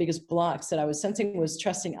had the biggest blocks that I was sensing was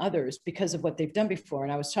trusting others because of what they've done before.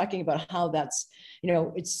 And I was talking about how that's, you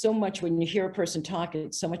know, it's so much when you hear a person talk,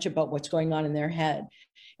 it's so much about what's going on in their head.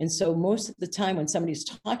 And so most of the time when somebody's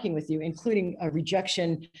talking with you, including a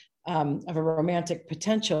rejection of a romantic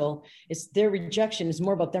potential, it's their rejection is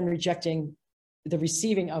more about them rejecting the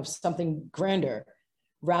receiving of something grander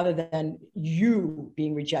rather than you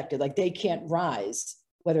being rejected. Like they can't rise,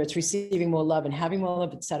 whether it's receiving more love and having more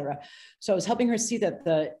love, et cetera. So I was helping her see that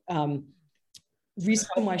the reason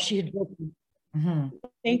why she had built,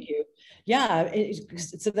 thank you. Yeah.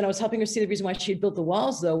 So then I was helping her see the reason why she had built the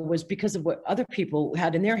walls, though, was because of what other people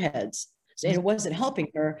had in their heads. And it wasn't helping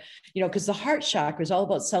her, you know, because the heart chakra is all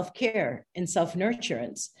about self-care and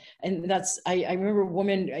self-nurturance. And that's, I remember a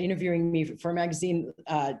woman interviewing me for a magazine,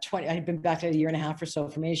 I had been back a year and a half or so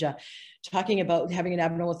from Asia, talking about having an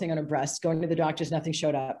abnormal thing on her breast, going to the doctors, nothing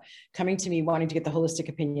showed up, coming to me, wanting to get the holistic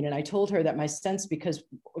opinion. And I told her that my sense, because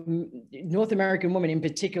North American women in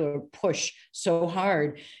particular push so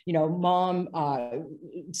hard, you know, mom,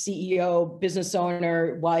 CEO, business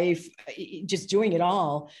owner, wife, just doing it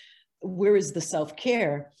all. Where is the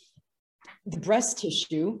self-care? The breast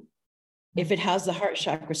tissue, if it has the heart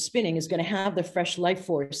chakra spinning, is going to have the fresh life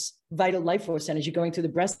force, vital life force energy going through the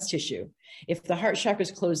breast tissue. If the heart chakra is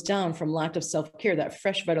closed down from lack of self-care, that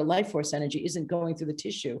fresh vital life force energy isn't going through the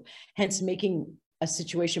tissue, hence making a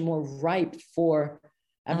situation more ripe for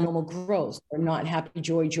abnormal growth or not happy,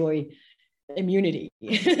 joy, immunity,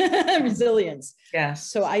 resilience. Yes.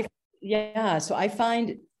 So I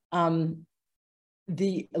find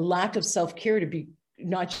the lack of self-care to be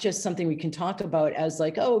not just something we can talk about as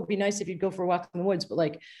like, oh, it'd be nice if you'd go for a walk in the woods, but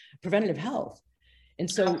like preventative health. And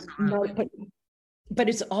so, but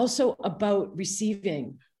it's also about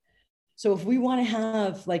receiving. So if we want to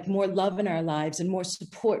have like more love in our lives and more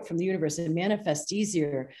support from the universe and manifest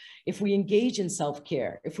easier, if we engage in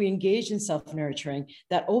self-care, if we engage in self-nurturing,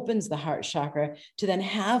 that opens the heart chakra to then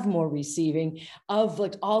have more receiving of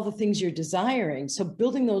like all the things you're desiring. So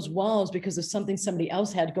building those walls because of something somebody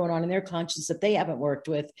else had going on in their conscience that they haven't worked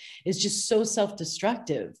with is just so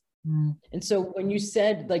self-destructive. And so when you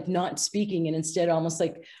said like not speaking and instead almost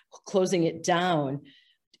like closing it down,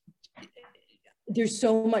 there's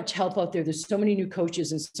so much help out there. There's so many new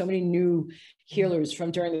coaches and so many new healers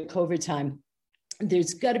from during the COVID time.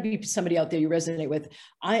 There's got to be somebody out there you resonate with.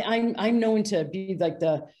 I'm known to be like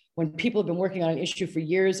when people have been working on an issue for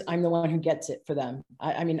years, I'm the one who gets it for them.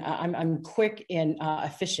 I'm quick and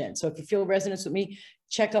efficient. So if you feel resonance with me,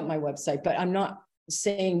 check out my website, but I'm not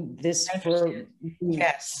saying this for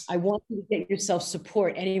yes. I want you to get yourself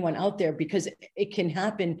support anyone out there because it can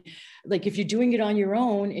happen. Like if you're doing it on your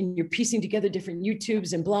own and you're piecing together different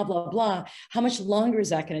YouTubes and blah, blah, blah, how much longer is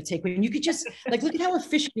that going to take? When you could just like, look at how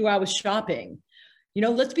efficient you are with shopping. You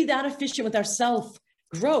know, let's be that efficient with our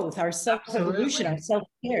self-growth, our self-evolution, our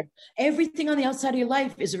self-care. Everything on the outside of your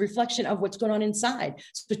life is a reflection of what's going on inside.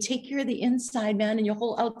 So take care of the inside, man, and your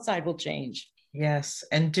whole outside will change. Yes.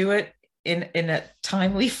 And do it in a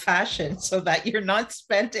timely fashion so that you're not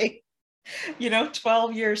spending,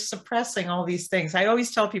 12 years suppressing all these things. I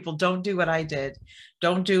always tell people, don't do what I did.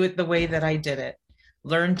 Don't do it the way that I did it.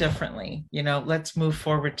 Learn differently, let's move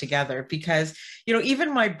forward together because,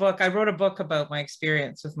 even my book, I wrote a book about my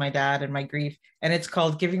experience with my dad and my grief, and it's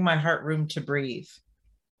called Giving My Heart Room to Breathe.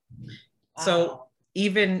 Wow. So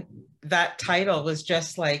even that title was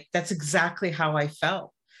just like, that's exactly how I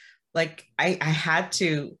felt. Like I had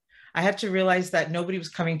to realize that nobody was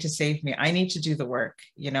coming to save me. I need to do the work.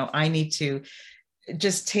 I need to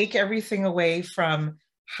just take everything away from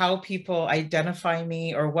how people identify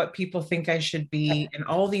me or what people think I should be and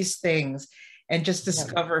all these things, and just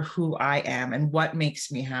discover who I am and what makes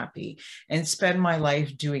me happy and spend my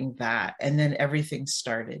life doing that. And then everything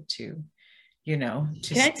started to, Can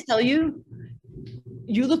I tell you,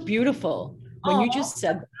 you look beautiful. When you just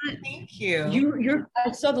said that, thank you.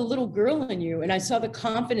 I saw the little girl in you, and I saw the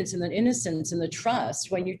confidence and the innocence and the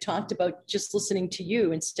trust when you talked about just listening to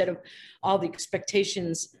you instead of all the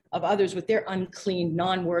expectations of others with their unclean,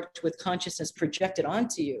 non-worked with consciousness projected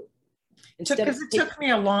onto you. Because it took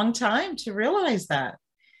me a long time to realize that.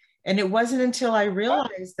 And it wasn't until I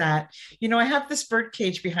realized that, I have this bird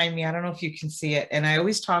cage behind me. I don't know if you can see it. And I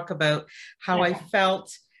always talk about how I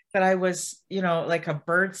felt that I was, like a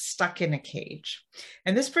bird stuck in a cage.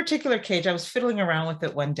 And this particular cage, I was fiddling around with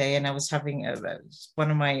it one day, and I was having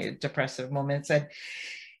one of my depressive moments. And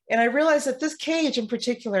I realized that this cage in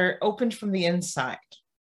particular opened from the inside.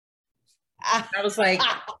 I was like,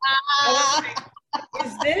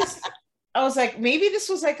 is this? I was like, maybe this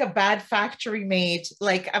was like a bad factory made.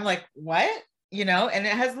 Like, I'm like, what? And it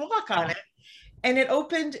has lock on it. And it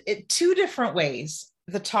opened it two different ways,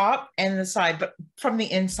 the top and the side, but from the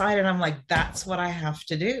inside. And I'm like, that's what I have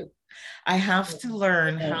to do. I have to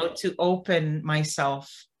learn how to open myself,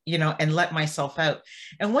 and let myself out.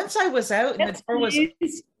 And once I was out and the door was,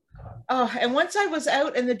 and once I was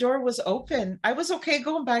out and the door was open, I was okay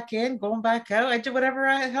going back in, going back out. I did whatever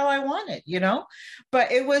hell I wanted,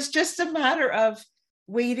 but it was just a matter of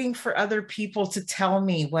waiting for other people to tell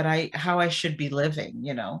me how I should be living,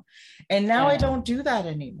 and now I don't do that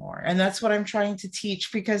anymore. And that's what I'm trying to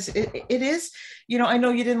teach, because it is, I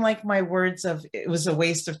know you didn't like my words of it was a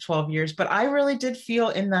waste of 12 years, but I really did feel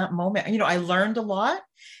in that moment, I learned a lot.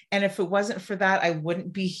 And if it wasn't for that, I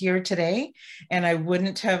wouldn't be here today, and I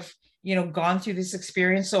wouldn't have gone through this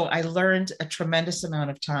experience. So I learned a tremendous amount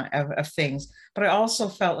of time of things, but I also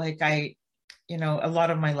felt like a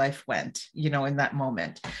lot of my life went, in that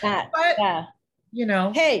moment. Hey,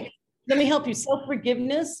 let me help you.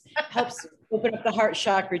 Self-forgiveness helps open up the heart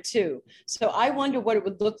chakra too. So I wonder what it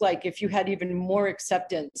would look like if you had even more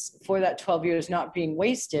acceptance for that 12 years not being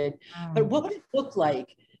wasted. But what would it look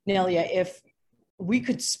like, Nelia, if we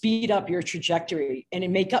could speed up your trajectory and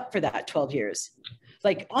make up for that 12 years?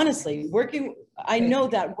 Like, honestly, I know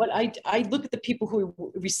that I look at the people who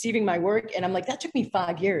are receiving my work, and I'm like, that took me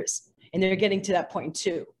 5 years, and they're getting to that point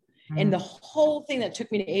too. And the whole thing that took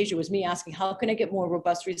me to Asia was me asking, how can I get more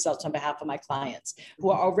robust results on behalf of my clients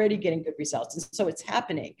who are already getting good results? And so it's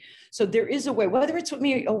happening. So there is a way, whether it's with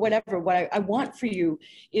me or whatever, what I want for you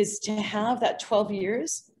is to have that 12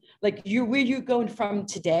 years, like where you're going from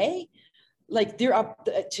today, like they're up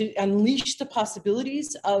to unleash the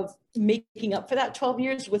possibilities of making up for that 12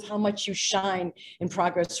 years with how much you shine and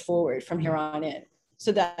progress forward from here on in.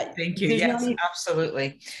 So that thank you. Yes,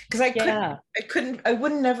 absolutely. Because I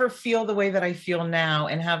wouldn't never feel the way that I feel now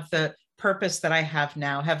and have the purpose that I have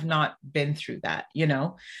now, have not been through that, Yeah,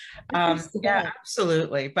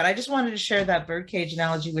 absolutely. But I just wanted to share that birdcage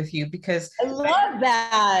analogy with you, because I love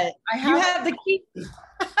that. You have the key.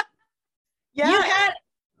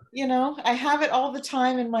 I have it all the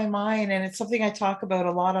time in my mind, and it's something I talk about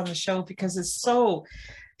a lot on the show, because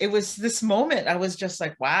it was this moment. I was just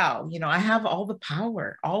like, wow, I have all the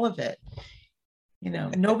power, all of it.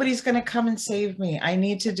 Nobody's going to come and save me. I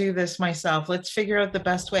need to do this myself. Let's figure out the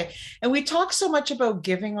best way. And we talk so much about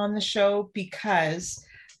giving on the show because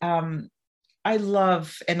I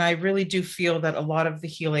love, and I really do feel that a lot of the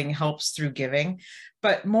healing helps through giving,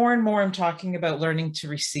 but more and more I'm talking about learning to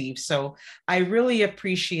receive. So I really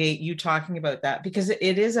appreciate you talking about that, because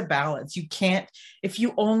it is a balance. You can't, if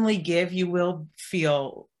you only give, you will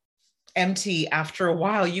feel empty after a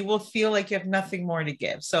while. You will feel like you have nothing more to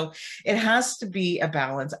give. So it has to be a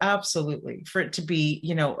balance, absolutely, for it to be,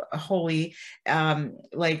 wholly,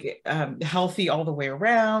 healthy all the way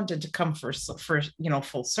around, and to come for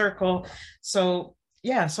full circle. So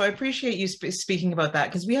yeah, so I appreciate you speaking about that,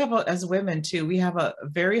 because we have, as women too, we have a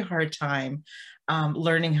very hard time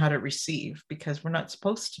learning how to receive, because we're not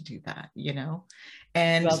supposed to do that,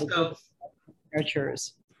 and so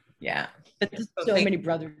nurturers. Yeah. But there's so many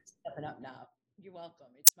brothers stepping up now. You're welcome.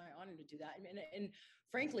 It's my honor to do that. And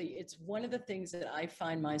frankly, it's one of the things that I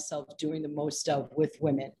find myself doing the most of with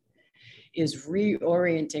women is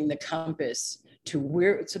reorienting the compass to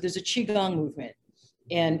where, so there's a Qigong movement,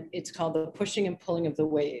 and it's called the pushing and pulling of the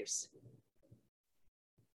waves.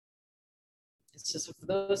 It's just for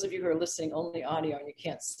those of you who are listening only audio and you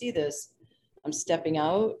can't see this, I'm stepping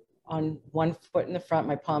out on one foot in the front.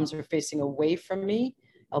 My palms are facing away from me,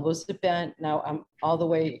 elbows are bent. Now I'm all the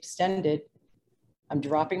way extended. I'm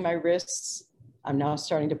dropping my wrists. I'm now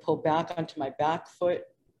starting to pull back onto my back foot,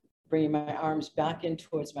 bringing my arms back in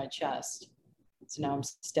towards my chest. So now I'm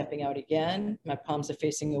stepping out again. My palms are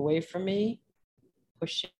facing away from me,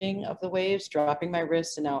 pushing of the waves, dropping my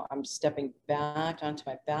wrists, and now I'm stepping back onto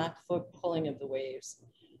my back foot, pulling of the waves.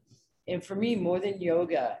 And for me, more than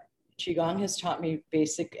yoga, Qigong has taught me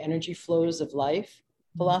basic energy flows of life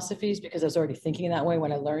philosophies, because I was already thinking that way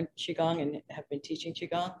when I learned Qigong and have been teaching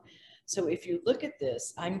Qigong. So if you look at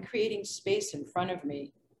this, I'm creating space in front of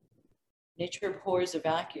me. Nature abhors a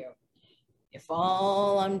vacuum. If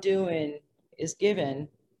all I'm doing is given,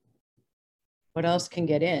 what else can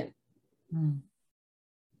get in?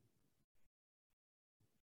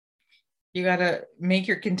 You got to make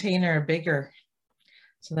your container bigger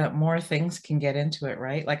so that more things can get into it,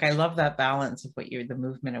 right? Like, I love that balance of what the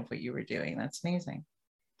movement of what you were doing. That's amazing.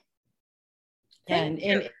 And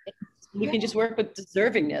you can just work with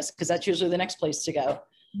deservingness, because that's usually the next place to go.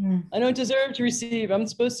 I don't deserve to receive. I'm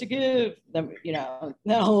supposed to give. You know,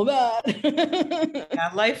 all that. Yeah,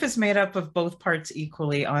 life is made up of both parts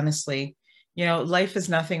equally, honestly. You know, life is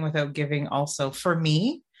nothing without giving also. For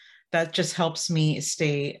me, that just helps me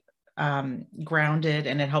stay grounded,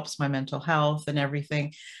 and it helps my mental health and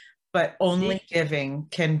everything. But only giving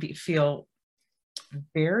can feel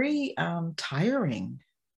very tiring.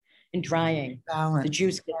 And drying. Balance. The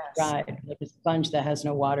juice gets dried like a sponge that has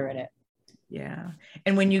no water in it. Yeah.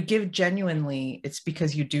 And when you give genuinely, it's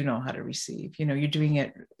because you do know how to receive. You know, you're doing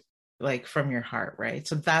it like from your heart, right?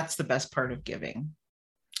 So that's the best part of giving,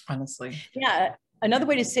 honestly. Yeah. Another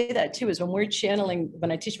way to say that too is when we're channeling, when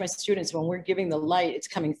I teach my students, when we're giving the light, it's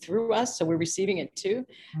coming through us. So we're receiving it too,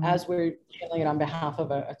 as we're channeling it on behalf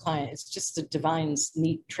of a client. It's just a divine,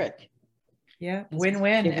 neat trick. Yeah.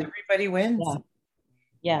 Win-win. Everybody wins.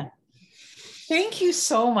 Yeah. Thank you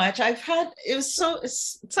so much. It's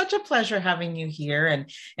such a pleasure having you here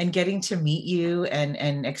and getting to meet you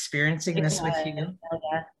and experiencing this with you.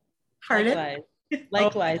 Pardon?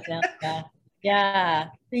 Likewise. Yeah.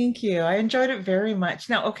 Thank you. I enjoyed it very much.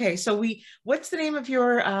 Now, okay, so what's the name of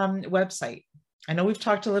your website? I know we've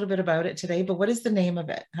talked a little bit about it today, but what is the name of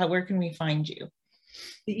it? Where can we find you?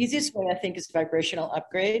 The easiest way, I think, is Vibrational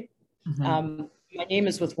Upgrade. My name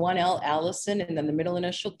is with one L, Allison, and then the middle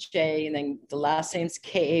initial J, and then the last name's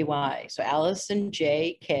K-A-Y. So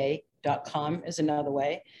AllisonJK.com is another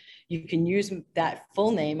way. You can use that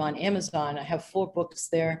full name on Amazon. I have 4 books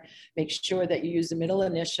there. Make sure that you use the middle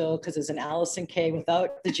initial, because there's an Allison K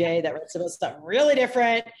without the J that writes about something really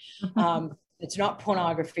different. It's not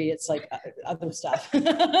pornography. It's like other stuff.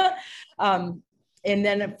 And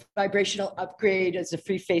then a Vibrational Upgrade is a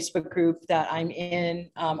free Facebook group that I'm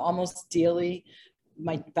in almost daily.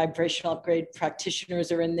 My Vibrational Upgrade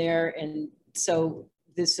practitioners are in there. And so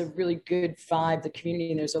this is a really good vibe, the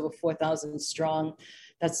community, and there's over 4,000 strong.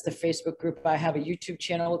 That's the Facebook group. I have a YouTube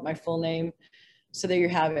channel with my full name. So there you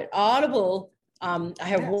have it. Audible. I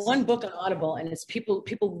have one book on Audible, and it's people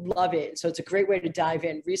love it. So it's a great way to dive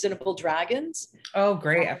in. Reasonable Dragons. Oh,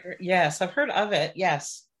 great. I've heard of it.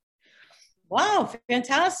 Yes. Wow,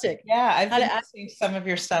 fantastic. Yeah, I've been seeing some of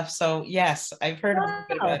your stuff. So yes, I've heard a little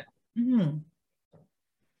bit about it.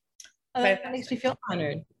 That makes me feel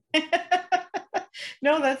honored.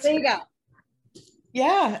 No, there you go.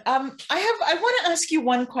 Yeah. I want to ask you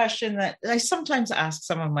one question that I sometimes ask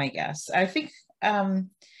some of my guests. I think,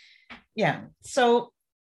 so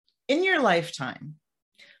in your lifetime,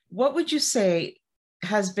 what would you say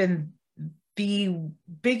has been the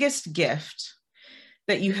biggest gift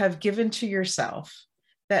that you have given to yourself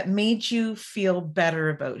that made you feel better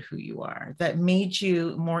about who you are, that made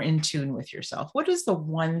you more in tune with yourself? What is the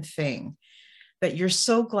one thing that you're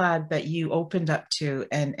so glad that you opened up to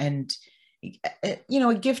and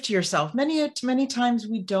a gift to yourself? Many times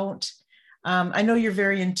we don't. I know you're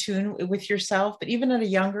very in tune with yourself, but even at a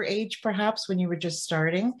younger age, perhaps when you were just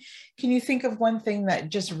starting, can you think of one thing that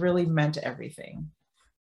just really meant everything?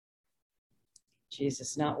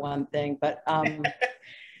 Jesus, not one thing, but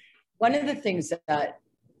one of the things that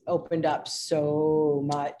opened up so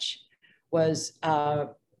much was I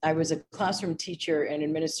was a classroom teacher and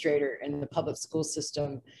administrator in the public school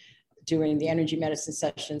system, doing the energy medicine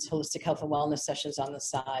sessions, holistic health and wellness sessions on the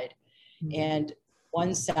side. And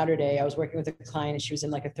one Saturday I was working with a client, and she was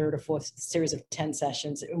in like a 3rd or 4th series of 10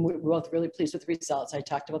 sessions. And we were both really pleased with the results. I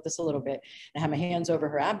talked about this a little bit, and I had my hands over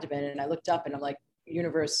her abdomen, and I looked up and I'm like,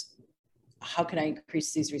 universe, how can I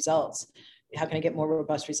increase these results? How can I get more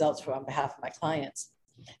robust results on behalf of my clients?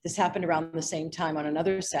 This happened around the same time on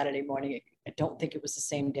another Saturday morning. I don't think it was the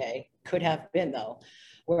same day. Could have been though.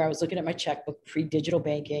 where I was looking at my checkbook pre-digital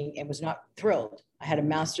banking and was not thrilled. I had a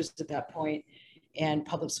master's at that point and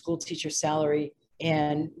public school teacher salary,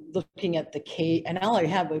 and looking at the and all I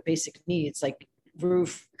had were basic needs like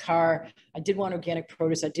roof, car. I did want organic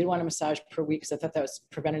produce. I did want a massage per week because I thought that was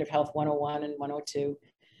preventative health 101 and 102.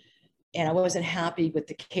 And I wasn't happy with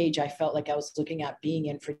the cage I felt like I was looking at being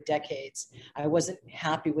in for decades. I wasn't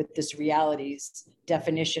happy with this reality's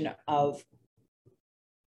definition of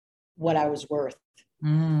what I was worth.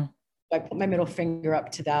 I put my middle finger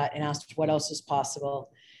up to that and asked what else is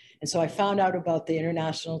possible. And so I found out about the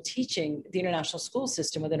international school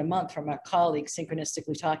system within a month from a colleague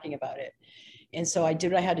synchronistically talking about it. And so I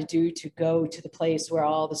did what I had to do to go to the place where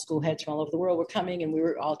all the school heads from all over the world were coming, and we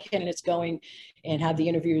were all candidates going and had the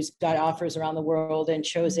interviews, got offers around the world, and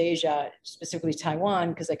chose Asia, specifically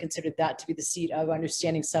Taiwan, because I considered that to be the seat of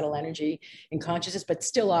understanding subtle energy and consciousness, but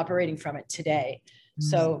still operating from it today.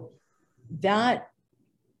 So that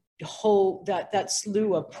whole, that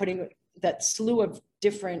slew of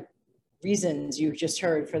different reasons you just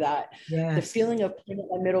heard for that. Yes. The feeling of putting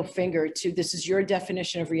my middle finger to, this is your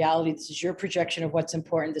definition of reality. This is your projection of what's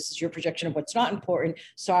important. This is your projection of what's not important.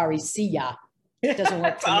 Sorry, see ya. It doesn't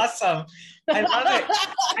work. That's awesome. I love it.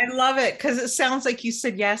 I love it because it sounds like you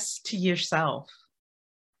said yes to yourself.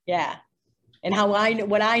 Yeah. And how I know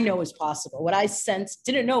what I know is possible, what I sensed,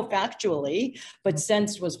 didn't know factually, but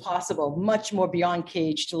sensed was possible, much more beyond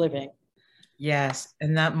caged living. Yes.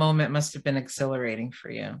 And that moment must have been exhilarating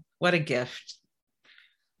for you. What a gift.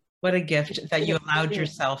 What a gift that you allowed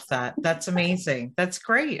yourself that. That's amazing. That's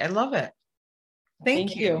great. I love it.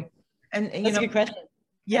 Thank you. And that's a good question.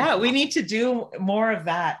 Yeah, we need to do more of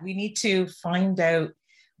that. We need to find out,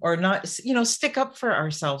 or not, stick up for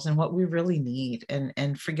ourselves and what we really need,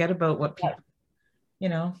 and forget about what people,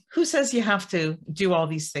 who says you have to do all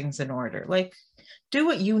these things in order? Like, do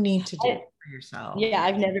what you need to do for yourself. Yeah,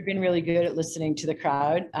 I've never been really good at listening to the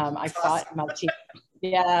crowd. I fought my team.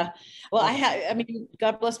 Yeah. Well,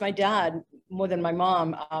 God bless my dad more than my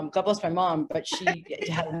mom. God bless my mom, but she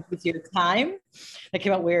had an easier time. That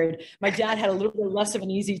came out weird. My dad had a little bit less of an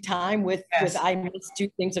easy time with I must do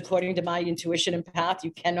things according to my intuition and path. You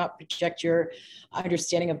cannot project your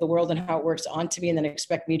understanding of the world and how it works onto me and then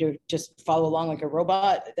expect me to just follow along like a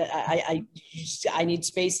robot. I need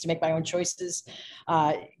space to make my own choices.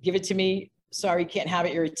 Give it to me. Sorry, can't have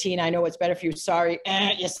it. You're a teen. I know what's better for you. Sorry.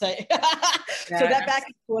 Yes. So that back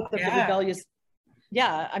and forth of the rebellious.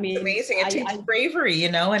 Yeah. I mean, it's amazing. It takes bravery,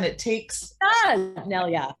 and it takes. Nell,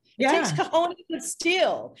 yeah. It takes cojones and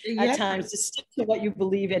steel at times to stick to what you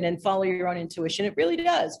believe in and follow your own intuition. It really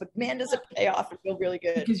does. But man, does it pay off and feel really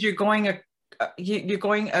good. Because you're going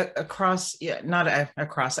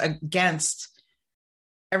against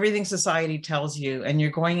everything society tells you, and you're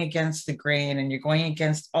going against the grain, and you're going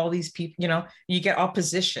against all these people, you get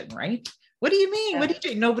opposition, right? What do you mean? What do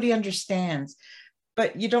you do? Nobody understands.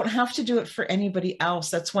 But you don't have to do it for anybody else.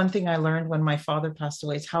 That's one thing I learned when my father passed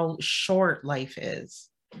away, is how short life is,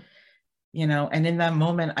 and in that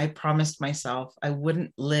moment, I promised myself I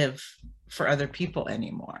wouldn't live for other people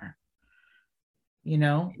anymore,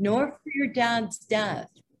 Nor for your dad's death.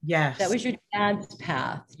 Yes. That was your dad's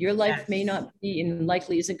path. Your life may not be, and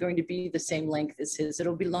likely isn't going to be the same length as his.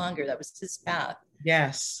 It'll be longer. That was his path.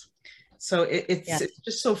 Yes. So it's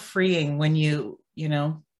just so freeing when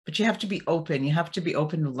but you have to be open. You have to be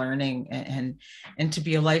open to learning and to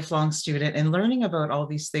be a lifelong student and learning about all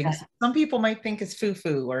these things. Yeah. Some people might think it's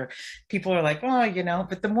foo-foo, or people are like,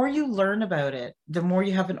 but the more you learn about it, the more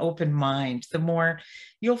you have an open mind, the more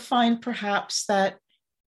you'll find perhaps that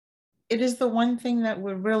it is the one thing that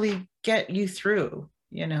will really get you through,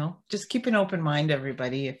 just keep an open mind,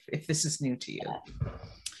 everybody, if this is new to you.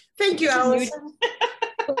 Thank you, Allison.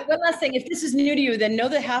 One last thing, if this is new to you, then know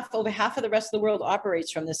that over half of the rest of the world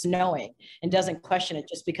operates from this knowing and doesn't question it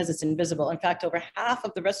just because it's invisible. In fact, over half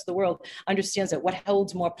of the rest of the world understands that what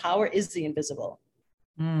holds more power is the invisible.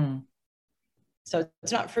 So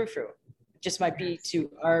it's not frou-frou. It just might be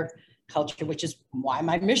to our culture, which is why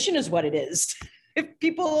my mission is what it is. If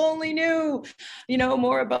people only knew,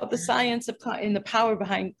 more about the science and the power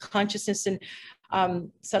behind consciousness and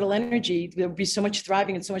subtle energy, there would be so much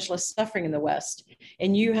thriving and so much less suffering in the West.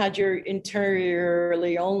 And you had your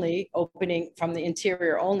interiorly only opening from the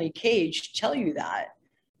interior only cage tell you that.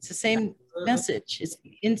 It's the same message. It's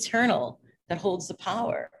internal that holds the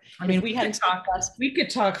power. I mean, we could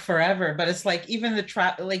talk forever, but it's like even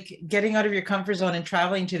like getting out of your comfort zone and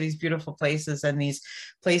traveling to these beautiful places and these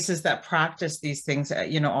places that practice these things,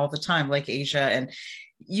 all the time, like Asia, and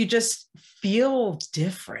you just feel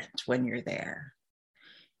different when you're there.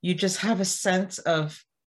 You just have a sense of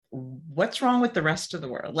what's wrong with the rest of the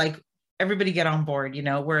world. Like everybody get on board,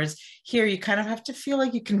 whereas here you kind of have to feel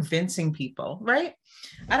like you're convincing people, right?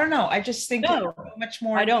 I don't know. I just think No, it's much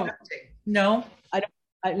more. I don't. No.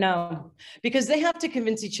 No, because they have to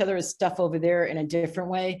convince each other of stuff over there in a different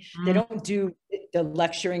way. They don't do the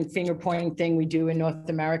lecturing, finger pointing thing we do in North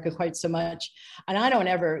America quite so much. And I don't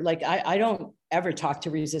ever I don't ever talk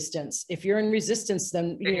to resistance. If you're in resistance,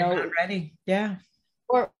 then you're not ready. Yeah.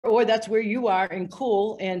 Or that's where you are and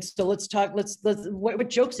cool. And so let's talk. What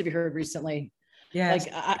jokes have you heard recently? Yeah.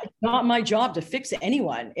 Not my job to fix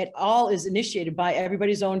anyone. It all is initiated by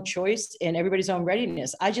everybody's own choice and everybody's own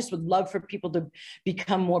readiness. I just would love for people to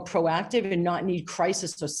become more proactive and not need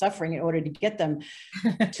crisis or suffering in order to get them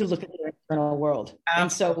to look at their internal world.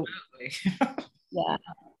 Absolutely. And so, yeah.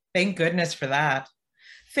 Thank goodness for that.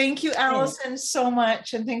 Thank you, Allison, so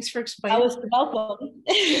much. And thanks for explaining. I was welcome.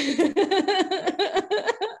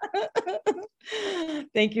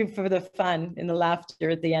 Thank you for the fun and the laughter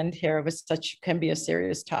at the end here. It was can be a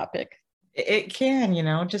serious topic. It can,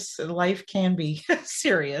 just life can be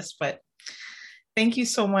serious, but thank you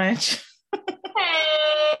so much.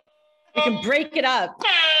 We can break it up.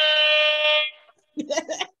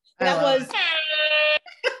 That was.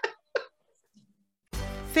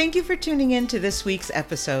 Thank you for tuning in to this week's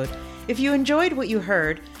episode. If you enjoyed what you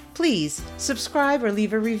heard, please subscribe or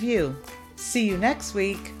leave a review. See you next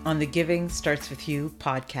week on the Giving Starts With You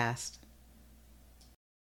podcast.